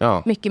det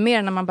mycket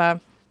mer när man bara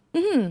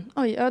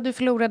oj, du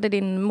förlorade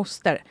din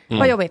moster.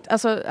 Vad jobbigt.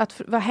 Alltså,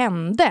 vad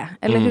hände?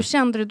 Eller hur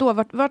kände du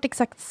då? Vart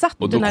exakt satt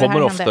du när det här hände? Och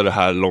då kommer ofta det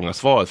här långa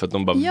svaret för att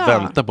de bara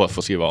väntar på att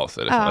få skriva av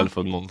sig. Eller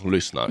för någon som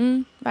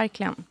lyssnar.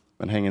 Verkligen.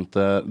 Men hänger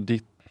inte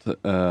ditt,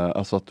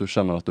 alltså att du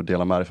känner att du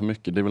delar med dig för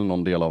mycket, det är väl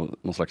någon del av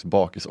någon slags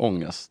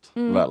bakisångest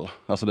väl?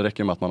 Alltså det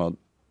räcker med att man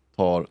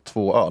tar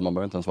 2 öl, man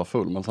behöver inte ens vara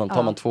full, men sen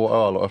tar man 2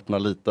 öl och öppnar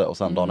lite och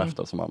sen dagen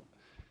efter så man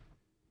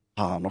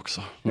fan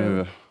också.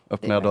 Nu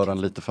öppnade jag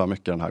dörren lite för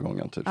mycket den här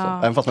gången. Typ, så.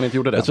 Även fast man inte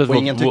gjorde det. Jag tror och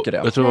ingen tycker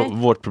det. Jag tror att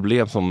vårt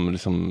problem som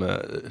liksom,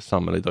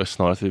 samhälle idag är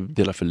snarare att vi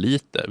delar för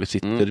lite. Vi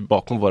sitter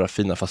bakom våra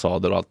fina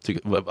fasader och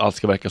allt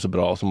ska verka så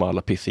bra som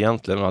alla piss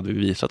egentligen. Men hade vi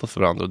visat oss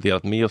för varandra och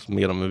delat med oss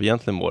mer om hur vi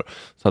egentligen mår,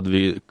 så hade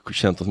vi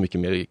känt oss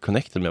mycket mer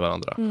connected med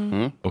varandra.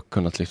 Och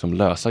kunnat liksom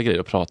lösa grejer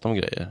och prata om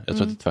grejer. Jag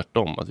tror att det är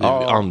tvärtom, att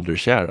vi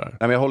undersharar. Nej,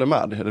 men jag håller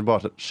med. Det är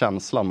bara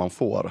känslan man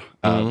får.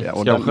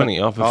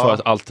 För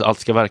att allt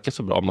ska verka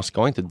så bra. Man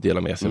ska inte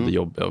dela med sig av det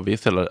jobbiga. Och vi är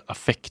så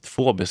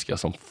affektfobiska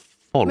som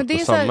folk men det är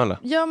och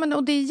samhälle.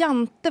 Och det är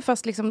jante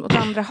fast liksom åt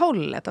andra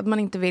hållet. Att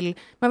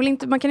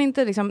man kan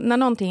inte liksom, när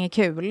någonting är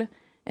kul,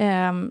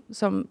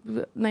 som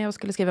när jag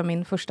skulle skriva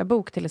min första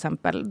bok till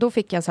exempel, då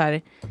fick jag så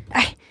här,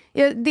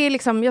 det är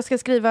liksom, jag ska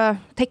skriva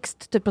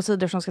text typ på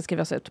sidor som ska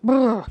skrivas ut.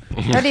 Ja,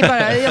 det är bara,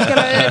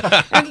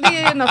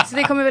 det är något,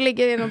 det kommer väl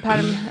ligga i någon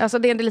pärm, alltså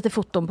det är lite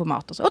foton på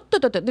mat och så.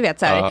 Du vet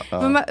så här.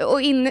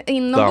 Och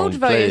inombords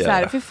var ju så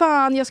här, för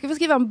fan, jag ska få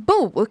skriva en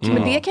bok, men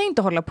det kan jag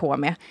inte hålla på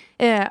med.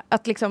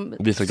 Att liksom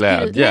visa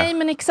glädje. Nej,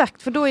 men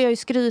exakt, för då är jag ju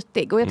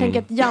skrytig. Och jag tänker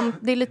att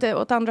det är lite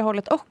åt andra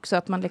hållet också,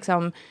 att man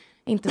liksom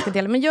inte ska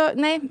dela.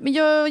 Men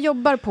jag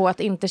jobbar på att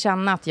inte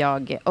känna att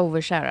jag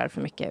oversharar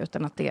för mycket,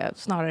 utan att det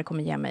snarare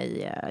kommer ge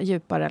mig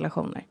djupa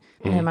relationer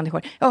med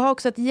människor. Jag har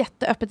också ett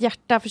jätteöppet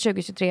hjärta för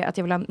 2023 att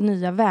jag vill ha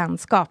nya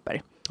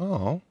vänskaper.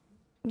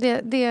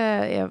 Det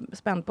är jag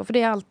spänd på, för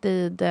det är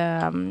alltid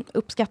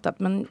uppskattat,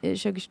 men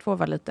 2022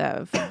 var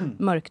lite för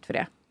mörkt för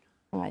det.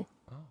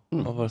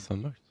 Vad var det så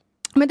mörkt?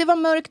 Men det var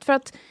mörkt för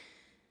att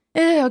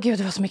gud,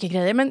 det var så mycket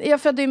grejer. Men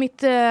jag födde ju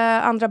mitt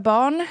andra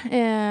barn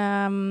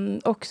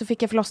och så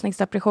fick jag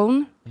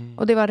förlossningsdepression.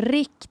 Och det var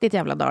riktigt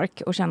jävla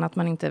dark att känna att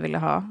man inte ville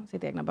ha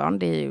sitt egna barn.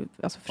 Det är ju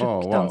alltså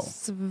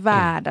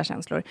fruktansvärda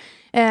känslor.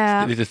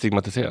 Lite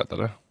stigmatiserat,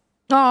 eller?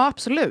 Ja,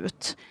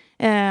 absolut.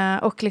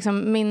 Och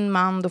liksom min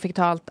man då fick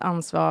ta allt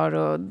ansvar,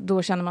 och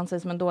då känner man sig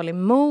som en dålig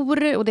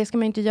mor, och det ska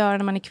man ju inte göra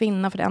när man är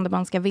kvinna, för det enda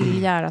man ska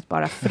vilja är att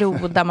bara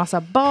froda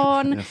massa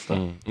barn.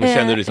 Men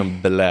känner du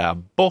liksom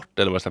blä bort,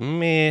 eller var det så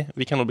här,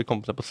 vi kan nog bli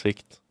kompisar på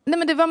sikt? Nej,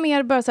 men det var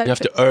mer bara så här, you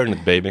have to earn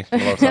it, baby.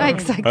 Ja,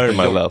 exakt. Earn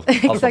my love.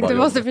 Exakt, du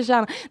måste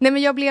förtjäna. Nej,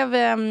 men jag blev,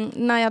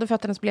 när jag hade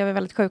fött henne så blev jag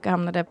väldigt sjuk och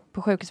hamnade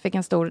på sjukhus, fick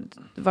en stor,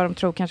 vad de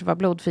tror kanske var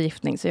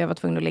blodförgiftning, så jag var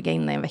tvungen att ligga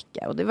inne i en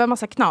vecka, och det var en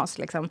massa knas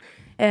liksom.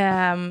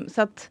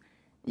 Så att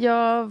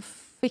jag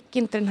fick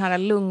inte den här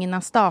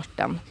lugna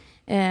starten.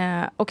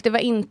 Och det var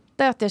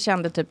inte att jag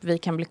kände typ vi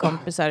kan bli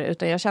kompisar,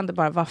 utan jag kände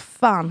bara, vad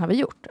fan har vi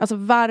gjort? Alltså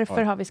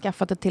varför har vi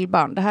skaffat ett till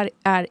barn? Det här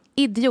är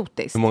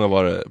idiotiskt. Hur många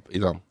var det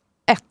innan?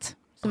 1.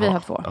 Så vi har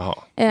 2.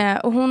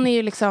 Och hon är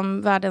ju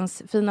liksom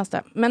världens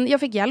finaste. Men jag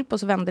fick hjälp och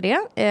så vände det.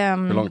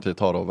 Hur lång tid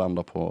tar det att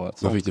vända på ett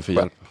sånt? Vad fick du för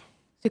hjälp?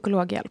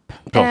 Psykologhjälp.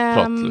 Prat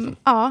liksom.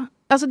 Ja.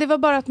 Alltså det var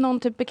bara att någon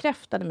typ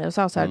bekräftade mig och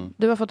sa så här,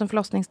 du har fått en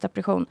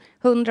förlossningsdepression.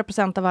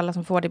 100% av alla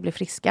som får det blir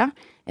friska.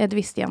 Det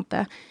visste jag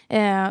inte.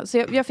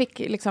 Så jag fick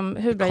liksom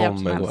hur bra hjälp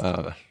som helst. Det kommer gå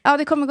över. Ja,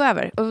 det kommer gå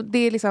över. Och det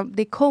är liksom,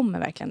 det kommer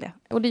verkligen det.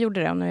 Och det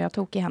gjorde det, och nu jag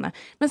tog i henne.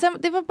 Men sen,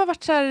 det var bara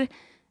varit så här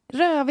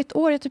rövigt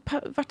år. Jag typ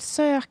varit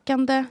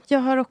sökande. Jag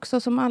har också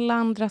som alla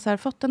andra så här,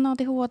 fått en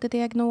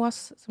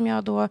ADHD-diagnos, som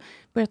jag då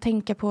började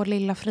tänka på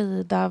lilla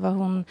Frida,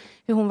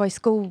 hur hon var i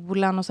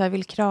skolan, och så här,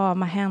 vill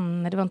krama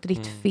henne. Det var inte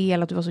ditt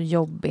fel att du var så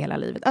jobbig hela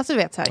livet. Alltså du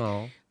vet så här.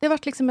 Det har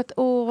varit liksom ett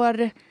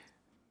år,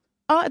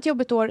 ett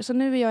jobbigt år, så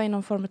nu är jag i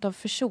någon form av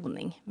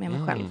försoning med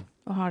mig själv,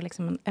 och har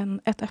liksom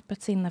ett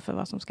öppet sinne för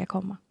vad som ska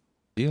komma.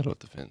 Det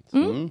låter fint.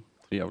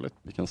 Trevligt.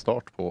 Vilken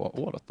start på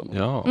året.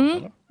 Ja.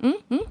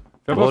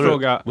 Jag bara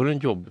fråga, var det en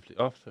jobb?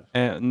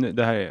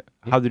 Det här är,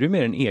 hade du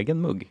med en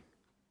egen mugg?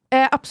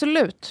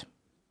 Absolut.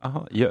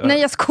 Aha,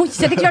 nej, jag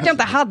skojar. Det är klart jag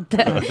inte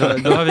hade.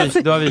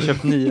 Då har vi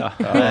köpt nya.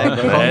 Nej, det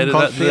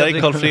där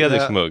är Carl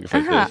Fredriks mugg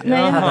faktiskt.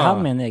 Nej, hade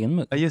han med en egen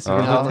mugg? Ja, just det,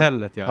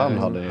 hotellet. Ja. Han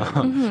hade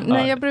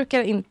nej, jag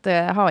brukar inte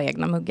ha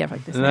egna muggar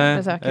faktiskt. Nej,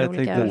 besöker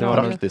olika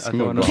praktisk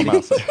mugg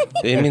med sig.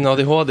 Det är min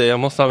ADHD, jag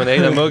måste ha min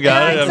egna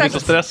muggar. Jag blir så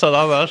stressad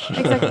annars.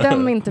 Exakt,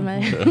 döm inte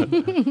mig.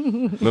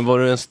 Men var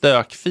du en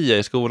stökfia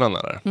i skolan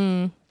eller?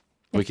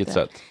 På vilket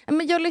sätt? Men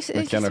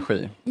mycket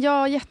energi.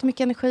 Ja,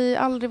 jättemycket energi.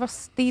 Aldrig var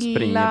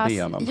stilla. Spring i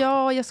benen.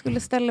 Ja,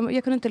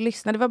 jag kunde inte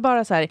lyssna. Det var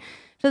bara så här,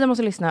 Frida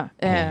måste lyssna.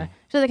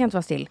 Frida kan inte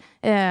vara still.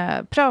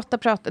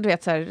 Prata, du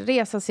vet så här,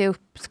 resa sig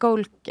upp,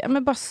 skolka.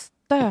 Men bara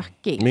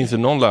stökig. Minns du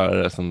någon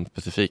lärare som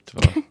specifikt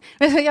var?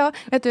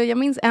 Jag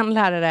minns en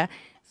lärare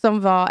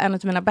som var en av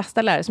mina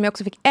bästa lärare, som jag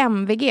också fick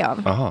MVG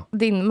av. Aha.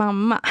 Din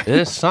mamma. Är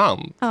det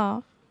sant?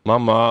 Ja.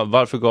 Mamma,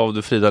 varför gav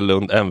du Frida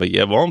Lund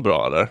MVG? Var hon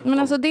bra eller? Men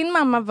alltså din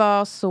mamma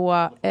var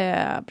så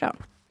bra.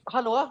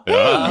 Hallå?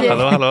 Ja, hej!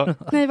 Hallå.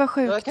 Nej, vad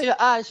sjukt. Jag kan ju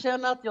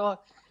erkänna att jag...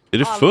 Är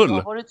du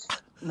full?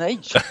 Nej.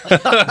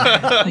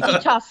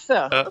 Vilken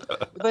kaffe.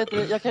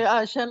 Jag kan ju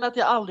erkänna att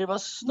jag aldrig var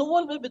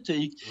snål med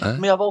betyg.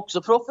 Men jag var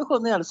också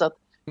professionell, så att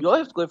jag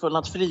utgår ifrån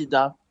att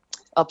Frida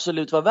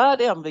absolut var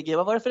värd MVG.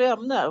 Vad var det för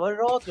ämne? Var det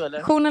radio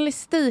eller?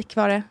 Journalistik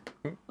var det.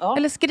 Ja.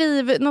 Eller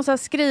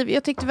skriv.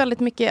 Jag tyckte väldigt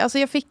mycket, alltså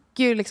jag fick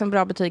ju liksom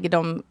bra betyg i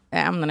de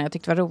ämnena jag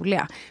tyckte var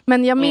roliga.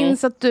 Men jag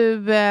minns att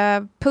du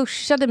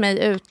pushade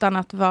mig utan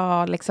att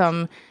vara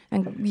liksom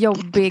en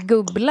jobbig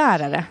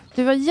gubblärare.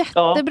 Du var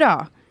jättebra.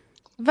 Ja.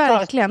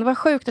 Verkligen. Det var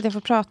sjukt att jag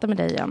får prata med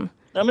dig igen.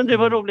 Ja, men det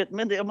var roligt.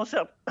 Men det, jag måste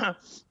säga,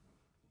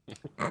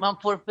 man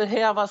får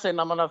förhäva sig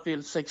när man har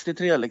fyllt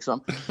 63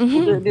 liksom.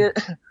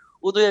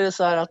 Och då är det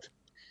så här att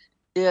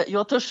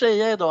jag törs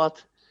säga idag att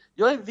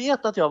jag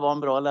vet att jag var en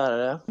bra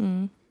lärare.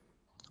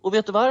 Och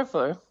vet du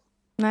varför?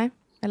 Nej,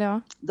 eller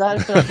ja.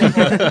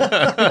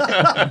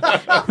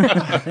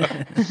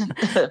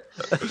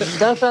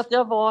 Därför att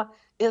jag var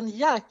en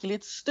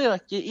jäkligt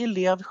stökig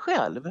elev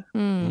själv.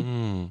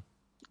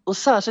 Och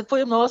särskilt på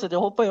gymnasiet, jag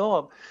hoppade ju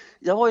av.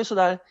 Jag var ju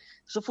sådär,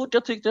 så fort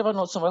jag tyckte det var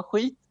något som var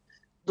skit,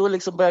 då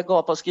liksom började jag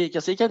gapa och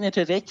skrika. Så gick jag ner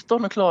till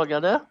rektorn och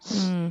klagade.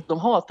 De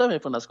hatade mig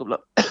på den här skolan.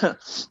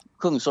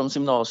 Kungsholms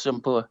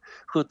gymnasium på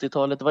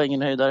 70-talet, det var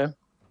ingen höjdare.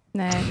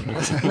 Nej.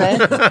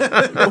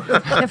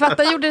 Jag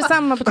fattar, jag gjorde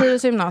detsamma på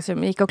Tyresö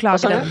gymnasium. Gick och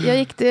klagade. Jag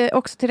gick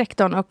också till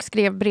rektorn och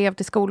skrev brev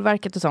till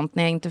Skolverket och sånt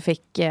när jag inte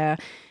fick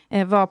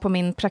vara på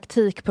min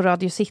praktik på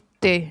Radio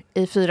City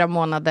i 4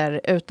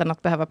 månader utan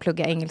att behöva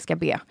plugga engelska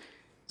B.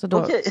 Så då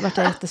var jag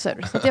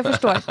jättesur. Så att jag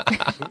förstår.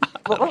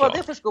 Vad var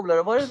det för skola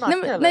då? Var det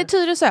Nacka? Nej,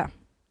 Tyresö.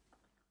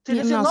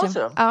 Tyresö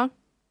gymnasium? Ja.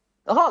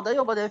 Jaha, där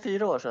jobbade jag i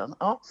 4 år sedan.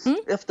 Ja,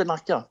 efter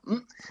Nacka.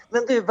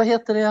 Men du, vad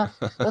heter det?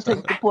 Jag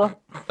tänkte på...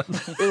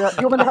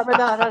 Jo, men det här med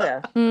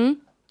lärare.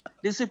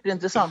 Det är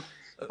superintressant.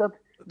 Så att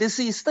det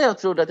sista jag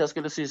trodde att jag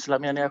skulle syssla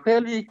med när jag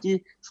själv gick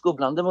i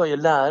skolan, det var ju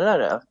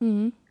lärare.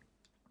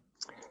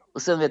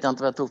 Och sen vet jag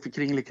inte vad jag tog för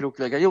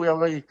kringelkrokvägar. Jo, det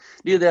är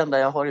ju det enda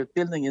jag har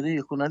utbildning i, det är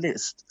ju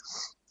journalist.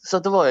 Så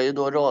att då var jag ju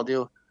då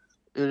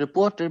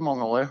radioreporter i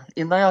många år.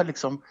 Innan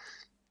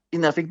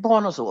jag fick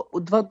barn och så.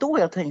 Och det var då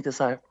jag tänkte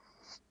så här.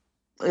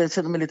 Jag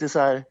kände mig lite så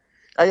här.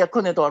 Jag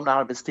kunde inte ha de där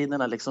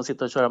arbetstiderna liksom.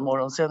 Sitta och köra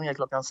morgonsändningar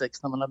 6:00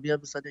 när man har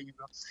bebisar. Det är inget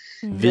bra.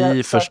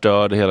 Vi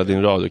förstörde hela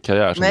din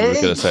radiokarriär som du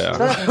brukade säga.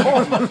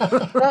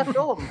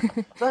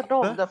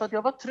 Tvärtom. Därför att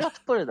jag var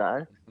trött på det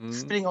där.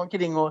 Springa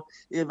omkring och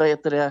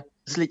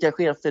slicka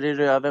chefer i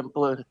röven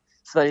på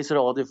Sveriges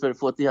Radio för att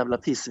få ett jävla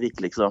pissvik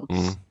liksom.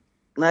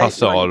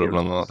 Hasse Aro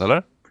bland annat,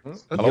 eller?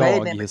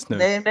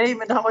 Nej,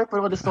 men han var ju på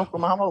Radio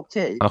Stockholm och han var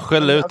okej. Han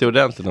skällde ut det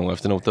ordentligt någon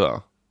efter noter,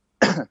 va?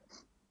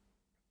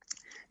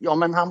 Ja,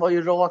 men han var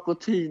ju rak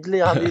och tydlig.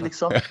 Han hade ju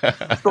liksom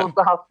stått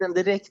och haft en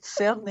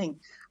direktsändning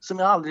som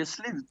jag aldrig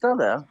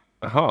slutade.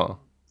 Jaha.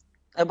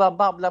 Jag bara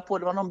babblade på,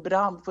 det var någon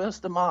brand på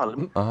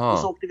Östermalm. Och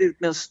så åkte vi ut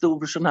med en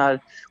stor sån här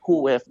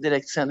HF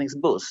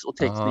direktsändningsbuss och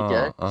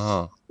tekniker.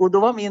 Och då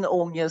var min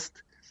ångest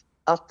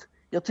att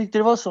jag tyckte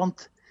det var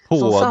sånt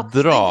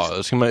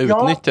pådra, ska man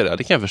utnyttja det?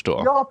 Det kan jag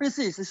förstå. Ja,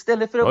 precis.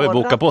 Istället för att vara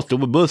boka på, stå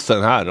på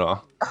bussen här då.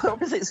 Ja,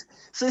 precis.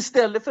 Så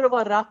istället för att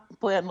vara rapp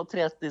på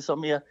 1.30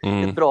 som är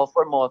ett bra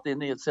format i en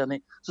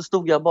nyhetssändning, så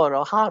stod jag bara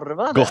och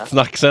harvade. Gott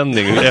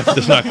snacksändning,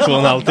 eftersnack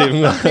 2,5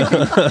 timmar.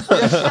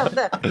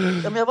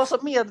 Jag var så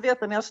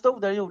medveten när jag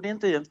stod där och gjorde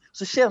intervjun,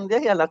 så kände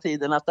jag hela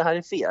tiden att det här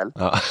är fel.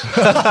 Ja.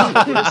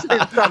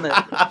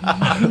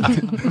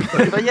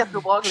 Det var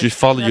jätteobehagligt. She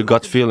followed your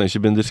gut feeling, she's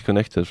been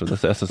disconnected from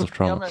the essence of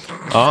trauma.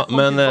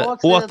 Men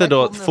åter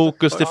då,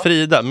 fokus till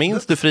Frida.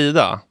 Minns du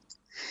Frida?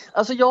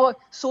 Alltså jag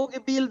såg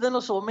bilden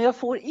och så, men jag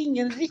får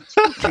ingen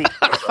riktig klick.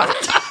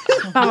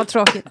 Fan vad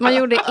tråkigt. Man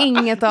gjorde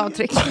inget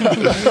avtryck.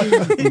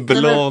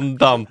 Blond,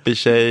 dampig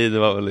tjej, det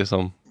var väl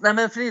liksom... Nej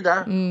men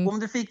Frida, om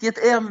du fick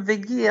ett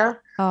MVG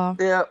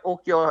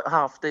och jag har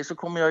haft det, så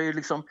kommer jag ju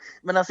liksom...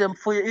 Men alltså jag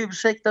får ju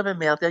ursäkta mig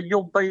med att jag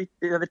jobbar ju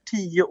över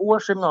 10 år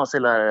som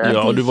gymnasielärare.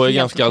 Ja, och du var ju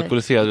ganska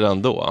alkoholiserad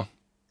redan då.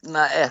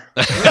 Nej.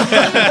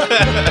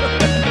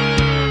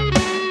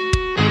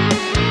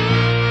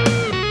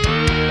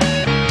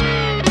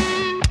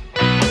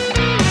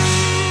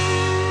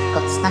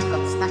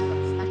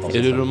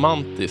 Är du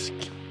romantisk?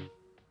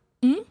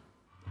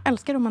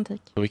 Älskar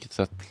romantik. På vilket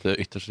sätt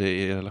yttrar sig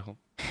i er relation?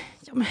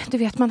 Ja, men du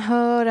vet, man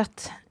hör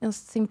att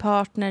sin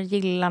partner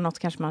gillar något,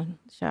 kanske man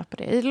köper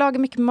det. Jag lagar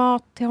mycket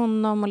mat till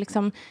honom och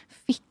liksom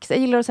fixa.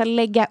 Jag gillar att så här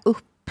lägga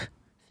upp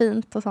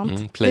fint och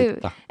sånt.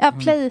 Plejta. Ja,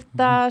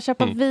 plejta,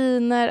 köpa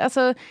viner.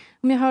 Alltså,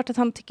 om jag har hört att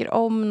han tycker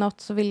om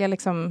något, så vill jag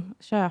liksom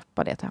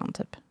köpa det till han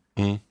typ.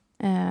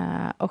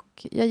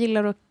 Och jag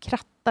gillar att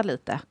kratta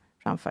lite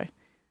framför.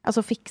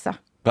 Alltså fixa.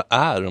 Vad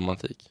är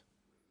romantik?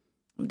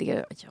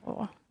 Det,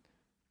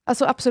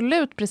 alltså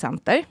absolut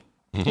presenter,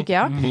 tycker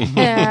jag.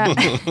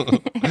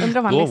 Undrar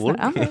om han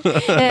lyssnar.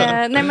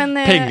 Nej,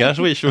 men, pengar,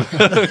 swish. Ja,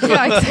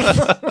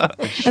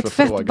 exakt. Ett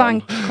fett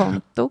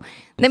bankkonto.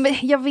 Nej, men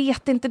jag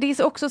vet inte. Det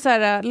är också så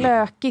här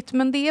lökigt.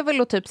 Men det är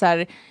väl typ så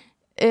här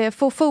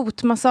få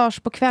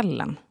fotmassage på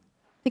kvällen.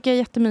 Tycker jag är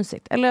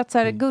jättemysigt. Eller att så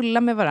här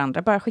gulla med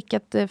varandra. Bara skicka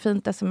ett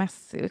fint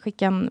sms.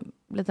 Skicka en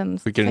liten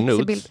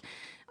sexig bild.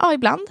 Ja,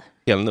 ibland.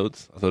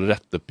 helnuds? Alltså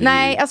rätt upp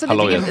nej, i alltså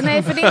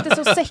nej, för det är inte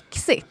så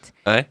sexigt.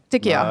 Nej.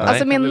 Tycker jag. Nej.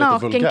 Alltså med en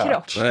naken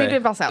kropp. Det blir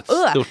bara så här,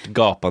 ett stort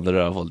gapande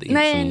rövhål, det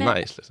är inte så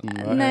nice. Liksom.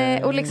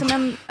 Nej, och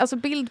liksom en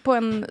bild på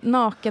en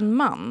naken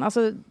man.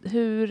 Alltså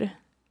hur...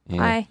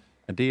 Nej.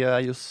 Det är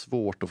ju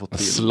svårt att få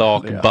till.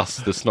 Slak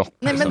bastusnopp.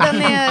 Nej,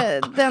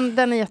 men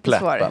den är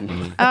jättesvår.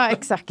 Ja,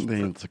 exakt. Det är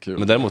inte så kul.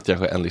 Men däremot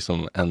kanske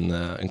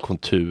en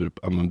kontur,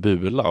 en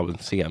bula av en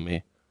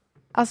semi.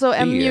 Alltså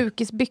en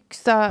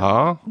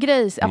mjukisbyxa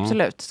grej,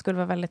 absolut. Skulle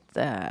vara väldigt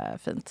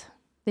fint.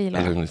 Det gillar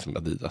jag. Eller liksom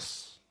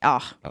Adidas.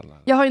 Ja.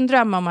 Jag har ju en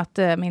dröm om att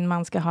min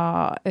man ska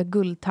ha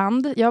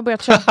guldtand. Jag har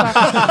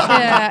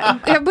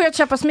börjat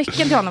köpa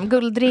smycken till honom.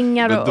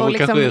 Guldringar och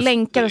liksom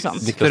länkar och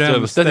sånt. Niklas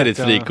Strömstedt är ditt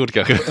frikort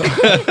kanske.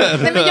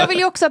 Nej, men jag vill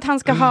ju också att han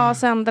ska ha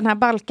sen den här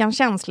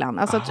Balkankänslan.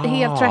 Alltså ett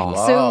helt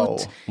tracksuit. Wow.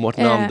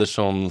 Mårten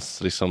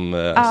Anderssons liksom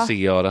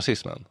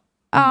CA-rasismen.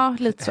 Ja,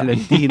 lite så. Eller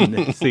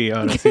din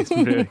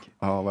CA-rasism.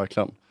 Ja,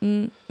 verkligen.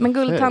 Men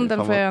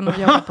guldtanden får jag nog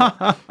jobba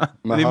på.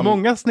 Men det är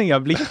många snygga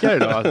blickar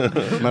idag.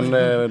 Men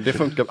det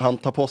funkar, han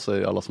tar på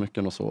sig alla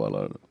smycken och så,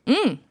 eller?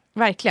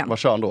 Verkligen. Vad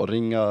kör han då?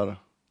 Ringar,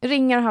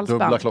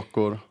 halsband. dubbla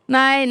klockor?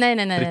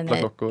 Nej.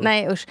 Klockor.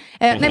 Nej, usch.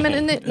 Nej,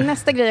 men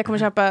nästa grej jag kommer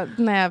köpa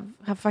när jag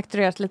har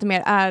fakturerat lite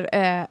mer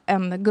är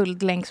en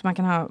guldlänk som man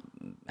kan ha,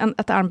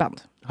 ett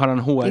armband. Har han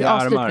hår i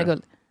armar?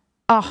 Guld.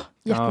 Ja,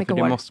 jättemycket för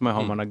hår. det måste man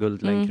ha om man har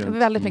guldlänk runt.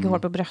 Väldigt mycket hår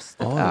på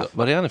bröstet.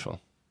 Var är han ifrån?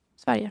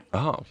 Sverige.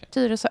 Jaha, okej.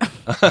 Tyresö.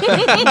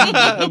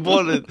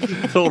 Både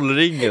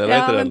trollringen, eller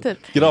heter den?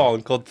 Typ.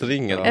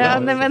 Grankottsringen.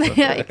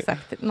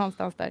 Exakt.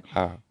 Någonstans där.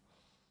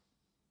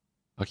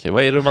 Okej,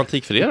 vad är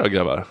romantik för er då,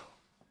 grabbar?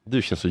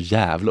 Du känns så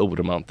jävla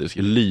oromantisk.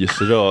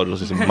 Lysrör och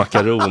liksom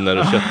makaroner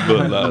och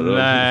köttbullar. Och...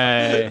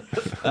 Nej.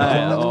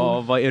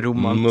 Vad är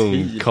romantik?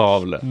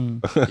 Munkavle.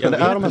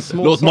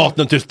 Låt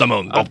maten tysta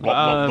mun.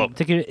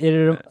 Tycker du, är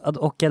det att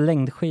åka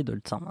längdskidor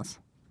tillsammans?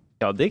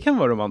 Ja, det kan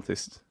vara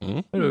romantiskt.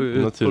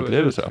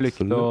 Naturupplevelse.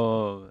 Utflykt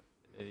och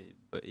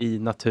i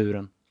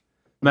naturen.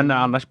 Men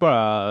annars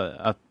bara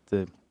att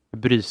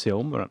bry sig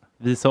om varandra.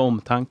 Visa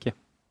omtanke.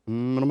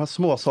 Men de här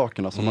små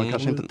sakerna som man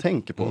kanske inte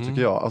tänker på,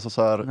 tycker jag. Alltså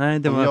så här, nej,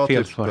 det var om jag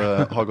fel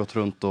har gått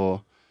runt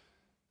och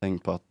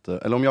tänkt på att,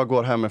 eller om jag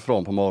går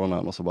hemifrån på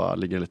morgonen och så bara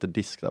ligger lite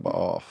disk där,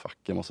 bara fuck,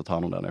 jag måste ta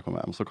hand om den när jag kommer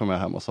hem. Så kommer jag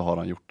hem och så har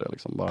han gjort det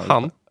liksom. Bara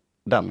han?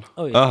 Den.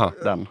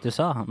 Den. Du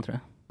sa han, tror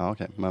jag. Ja,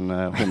 okej.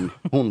 Men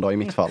hon då i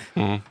mitt fall.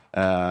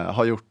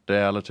 Har gjort det,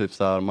 eller typ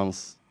så här,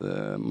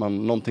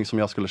 någonting som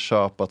jag skulle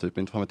köpa, typ,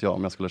 inte fan vet jag,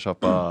 om jag skulle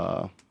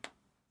köpa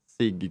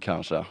cigg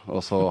kanske,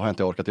 och så har jag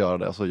inte orkat göra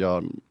det, och så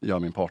gör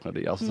min partner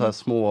det. Alltså så här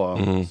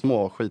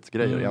små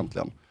skitgrejer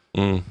egentligen.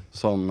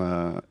 Som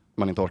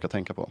man inte orkar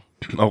tänka på.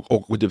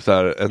 Och typ så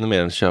här, ännu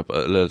mer än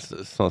köpa,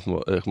 eller sånt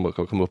som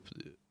kom upp.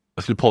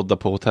 Jag skulle podda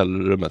på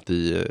hotellrummet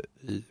i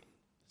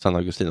San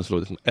Agustin, och så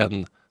låg det som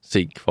en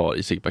cigg kvar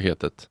i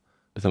ciggpaketet.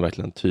 Liksom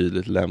verkligen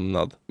tydligt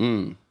lämnad.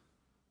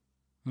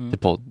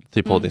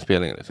 Till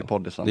poddinspelningen.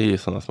 Liksom. Det är ju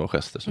sådana små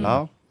gester.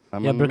 Som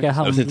jag brukar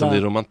handla, jag vet inte om det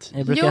är romantik.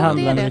 Jag brukar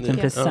handla en liten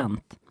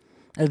present.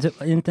 Eller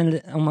typ,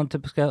 inte om man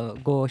typ ska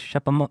gå och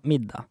köpa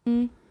middag.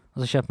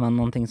 Och så köper man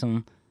någonting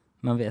som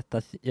man vet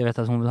att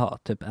hon vill ha,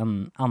 typ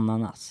en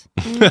ananas.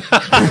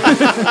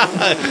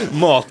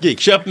 Matgeek,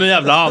 köp mig en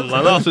jävla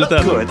ananas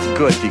istället.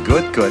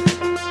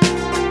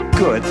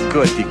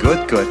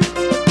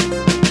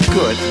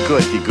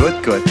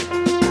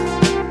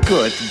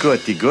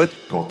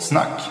 Gott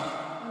snack.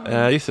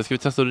 Just det, ska vi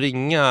testa att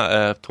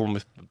ringa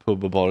Tommys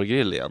pub och bar och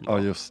grill igen? Ja,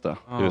 just det.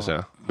 Ska vi se.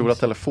 Stora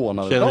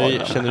telefoner.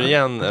 Känner du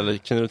igen, eller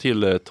känner du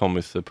till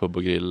Tommys pub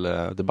och grill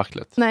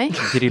debaclet? Nej.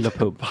 Grill och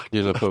pub.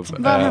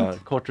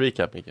 Kort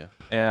recap, Micke.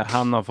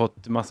 Han har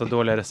fått massa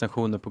dåliga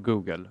recensioner på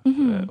Google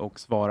och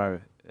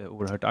svarar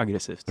oerhört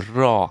aggressivt.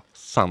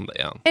 Rasande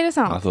igen. Är det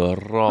sant? Alltså,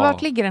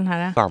 vart ligger den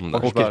här?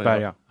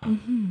 Åkersberga.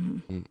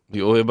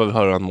 Och jag behöver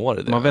höra hur han mår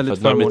i det. De har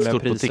väldigt förmånliga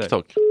priser. På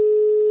TikTok.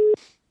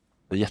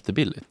 Det är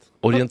jättebilligt.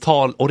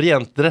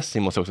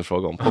 Orientdressing måste jag också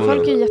fråga om.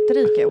 Folk är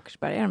jätterika i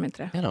Åkersberga, är de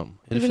inte det? Är de?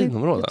 Är det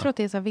finområde? Jag tror att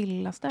det är så här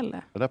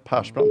villaställe. Det är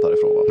Persbrandt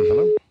härifrån, va?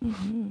 Eller?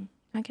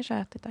 Han kanske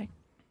har ätit där.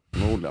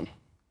 Förmodligen.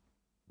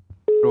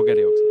 Fråga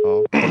det också.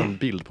 Ja, har en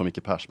bild på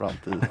Micke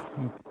Persbrandt i.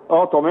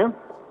 Ja, Tommy.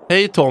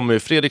 Hej Tommy,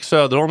 Fredrik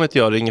Söderholm heter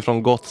jag, ringer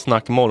från Gott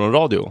Snack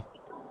morgonradio.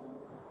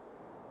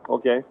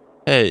 Okej.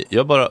 Hej,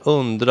 jag bara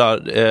undrar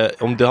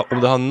om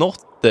det har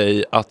nått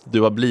dig att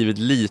du har blivit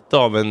lite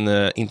av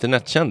en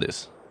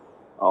internetkändis?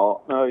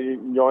 Ja,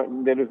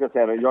 det du ska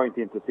säga är jag är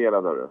inte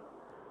intresserad av det.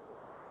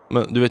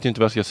 Men du vet ju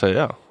inte vad jag ska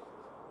säga.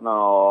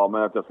 Ja,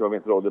 men att jag ska vara med i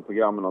ett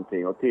radioprogram eller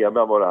någonting. Och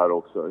TV var det här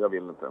också, jag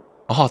vill inte.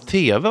 Jaha,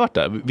 TV vart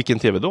det? Vilken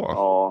TV då?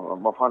 Ja,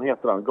 vad fan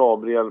heter han?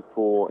 Gabriel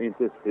på,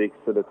 inte Strix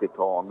eller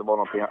Titan. Det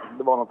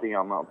var någonting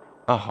annat.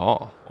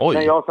 Jaha, oj.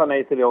 Men jag sa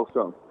nej till det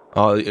också.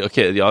 Ja,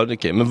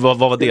 okej. Men vad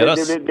var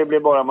deras? Det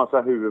blev bara en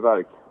massa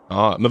huvudvärk.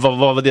 Ja, men vad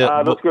var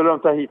det? Då skulle de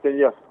ta hit en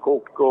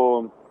gästkock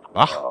och...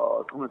 Va?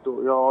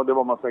 Ja, det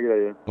var massa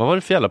grejer. Vad var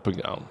det för jävla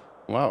program?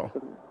 Wow.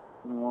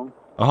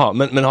 Jaha,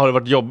 men har det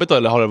varit jobbigt då?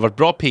 Eller har det varit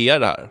bra PR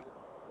det här?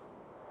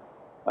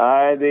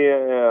 Nej,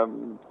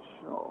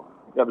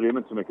 jag bryr mig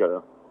inte så mycket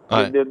av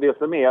det. Det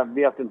som är,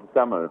 vet inte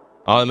stämmer.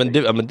 Ja,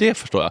 men det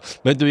förstår jag.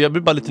 Men du, jag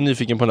blir bara lite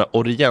nyfiken på den här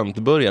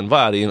orientburgaren. Vad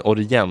är det i en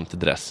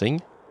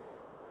orientdressing?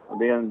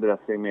 Det är en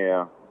dressing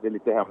med, det är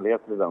lite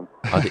hemligheter i den.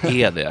 Ja,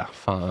 det är det.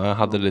 Fan, jag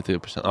hade lite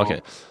uppkänt.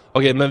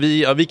 Okej, men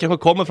vi kanske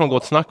kommer från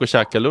Gott Snack och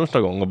käkar lunch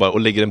någon gång och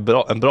lägger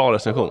en bra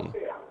recension.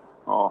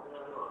 Ja.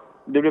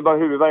 Det blir bara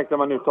huvudvärk när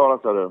man uttalar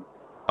sig. Du.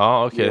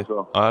 Ja, okej.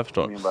 Ja, jag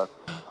förstår.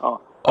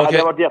 Ja. Okay. Det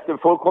har varit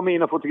jättefolk kommer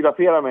in och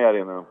fotograferar mig här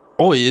inne.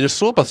 Oj, är det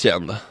så pass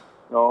känd?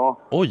 Ja.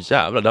 Oj,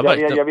 jävlar.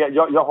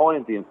 Jag har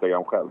inte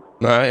Instagram själv.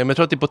 Nej, men jag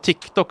tror att det är på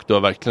TikTok du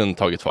har verkligen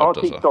tagit fart.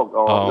 Ja, TikTok. Alltså.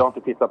 Ja. Jag har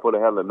inte tittat på det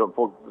heller.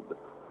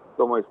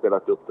 De har ju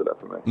spelat upp det där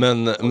för mig.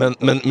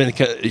 Men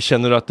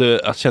känner du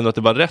att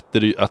det var rätt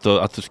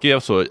att du skrev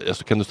så?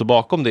 Alltså, kan du stå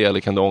bakom det eller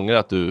kan du ångra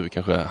att du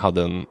kanske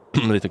hade en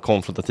lite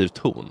konfrontativ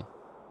ton?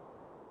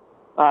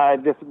 Nej,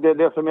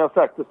 det som jag har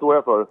sagt, det står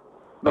jag för.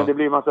 Men det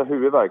blir en massa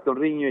huvudvärk. De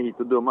ringer ju hit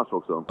och dummas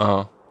också.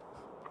 Ja.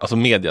 Alltså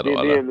media då,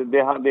 eller?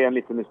 Det är en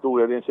liten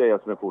historia. Det är en tjej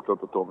som är fortsatt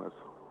på Thomas.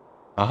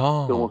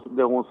 Aha.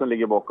 Det är hon som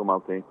ligger bakom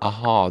allting.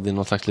 Aha, det är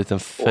någon slags liten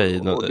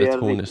fade. Och det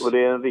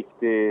är en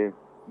riktig...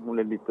 Hon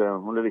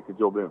är riktigt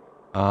jobbig.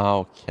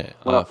 Okej.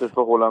 Hon har haft ett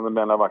förhållande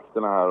mellan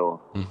vakterna här.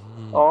 Och,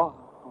 ja,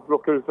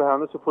 plockar du för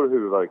henne så får du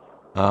huvudvärk.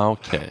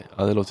 Okej.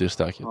 Ja, det låter ju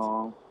stökigt.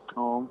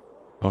 Ja.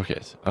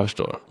 Okej, jag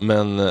förstår.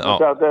 Men,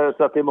 så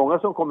att det är många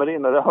som kommer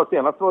in. Det har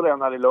senast var det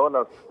en här i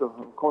lördags. Då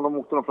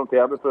åkte de från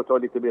Täby för att ta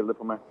lite bilder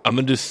på mig. Ja,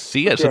 men du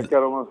ser.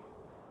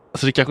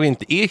 Så det kanske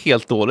inte är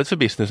helt dåligt för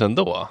business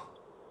ändå?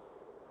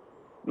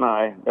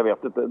 Nej, jag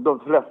vet inte. De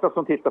flesta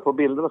som tittar på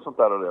bilder och sånt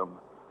där,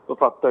 då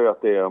fattar ju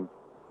att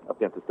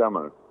det inte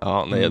stämmer.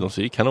 Ja, nej, de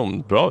ser ju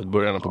kanon bra ut,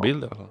 börjarna på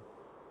bilden.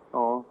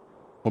 Ja.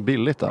 Och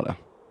billigt är det.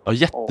 Ja,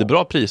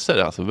 jättebra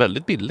priser, alltså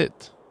väldigt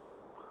billigt.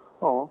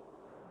 Ja.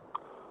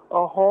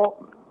 Jaha,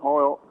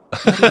 ja.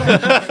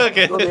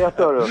 Okay. Då vet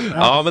du.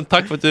 Ja, men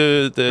tack för att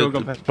du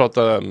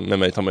pratade med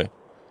mig, Tommy.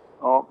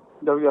 Ja,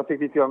 jag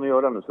fick lite grann att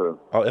göra nu, så du.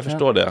 Ja, jag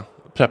förstår det.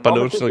 Preppa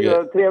lunch och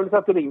grejer. Trevligt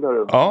att du ringde,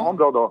 hörru. Ja, ha en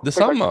bra dag.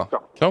 Detsamma.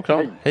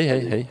 Kram.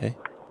 Hej.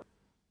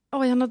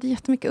 Han hade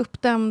jättemycket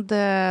uppdämd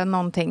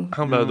någonting.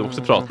 Han behövde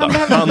också prata.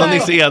 Han och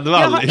Nisse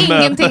Edvall. Jag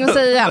har ingenting att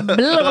säga.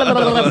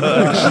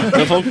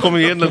 Men folk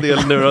kommer in en del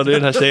nu. Det är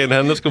den här tjejen.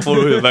 Henne ska få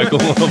huvudvärk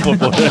och hon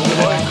får på det.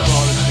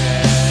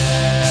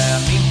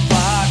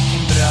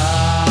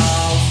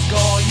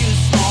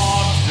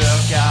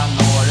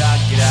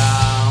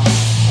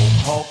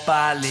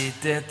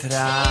 Lite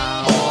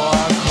tram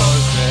och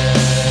Jorge,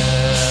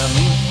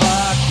 min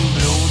fucking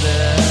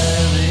broder.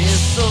 Det är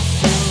så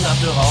synd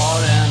att du har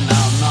en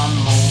annan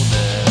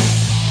moder.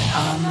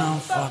 En annan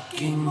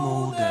fucking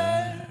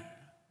moder.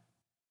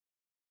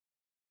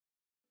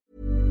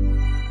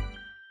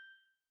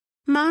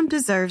 Mom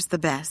deserves the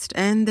best,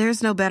 and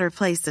there's no better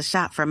place to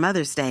shop for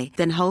Mother's Day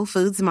than Whole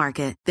Foods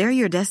Market. They're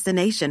your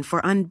destination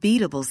for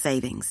unbeatable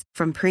savings,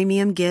 from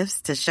premium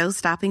gifts to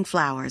show-stopping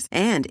flowers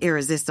and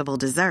irresistible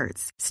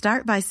desserts.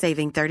 Start by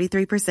saving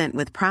 33%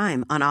 with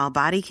Prime on all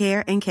body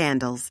care and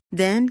candles.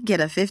 Then get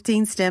a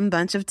 15-stem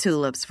bunch of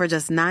tulips for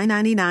just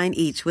 $9.99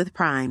 each with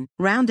Prime.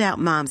 Round out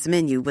Mom's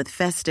menu with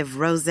festive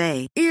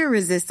rosé,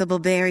 irresistible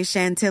berry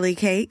chantilly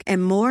cake,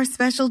 and more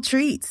special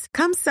treats.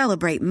 Come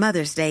celebrate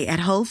Mother's Day at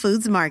Whole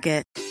Foods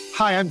Market.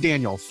 Hi, I'm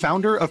Daniel,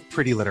 founder of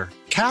Pretty Litter.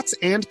 Cats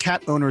and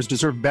cat owners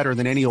deserve better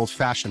than any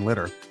old-fashioned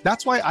litter.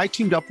 That's why I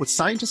teamed up with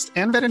scientists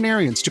and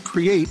veterinarians to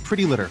create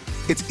Pretty Litter.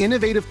 Its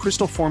innovative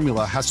crystal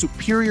formula has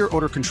superior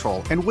odor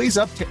control and weighs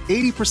up to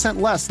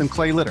 80% less than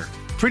clay litter.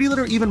 Pretty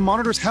Litter even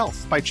monitors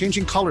health by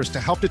changing colors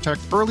to help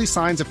detect early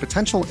signs of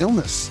potential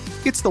illness.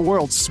 It's the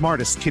world's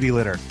smartest kitty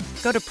litter.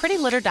 Go to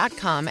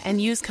prettylitter.com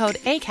and use code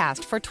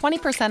ACAST for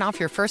 20% off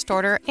your first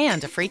order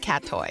and a free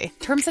cat toy.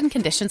 Terms and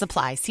conditions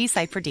apply. See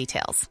site for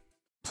details.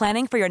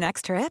 Planning for your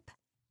next trip?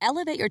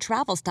 Elevate your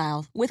travel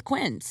style with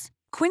Quince.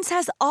 Quince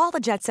has all the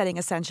jet-setting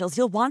essentials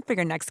you'll want for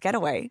your next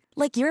getaway,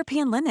 like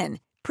European linen,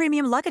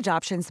 premium luggage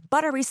options,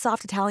 buttery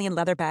soft Italian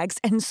leather bags,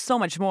 and so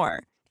much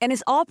more. And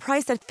is all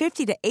priced at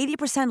 50 to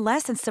 80%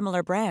 less than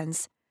similar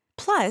brands.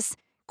 Plus,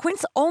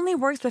 Quince only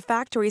works with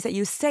factories that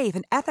use safe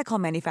and ethical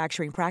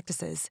manufacturing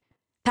practices.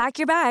 Pack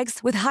your bags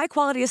with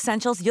high-quality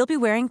essentials you'll be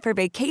wearing for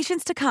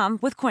vacations to come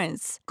with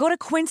Quince. Go to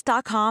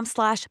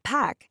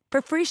quince.com/pack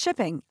for free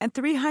shipping and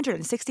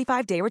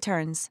 365-day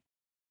returns.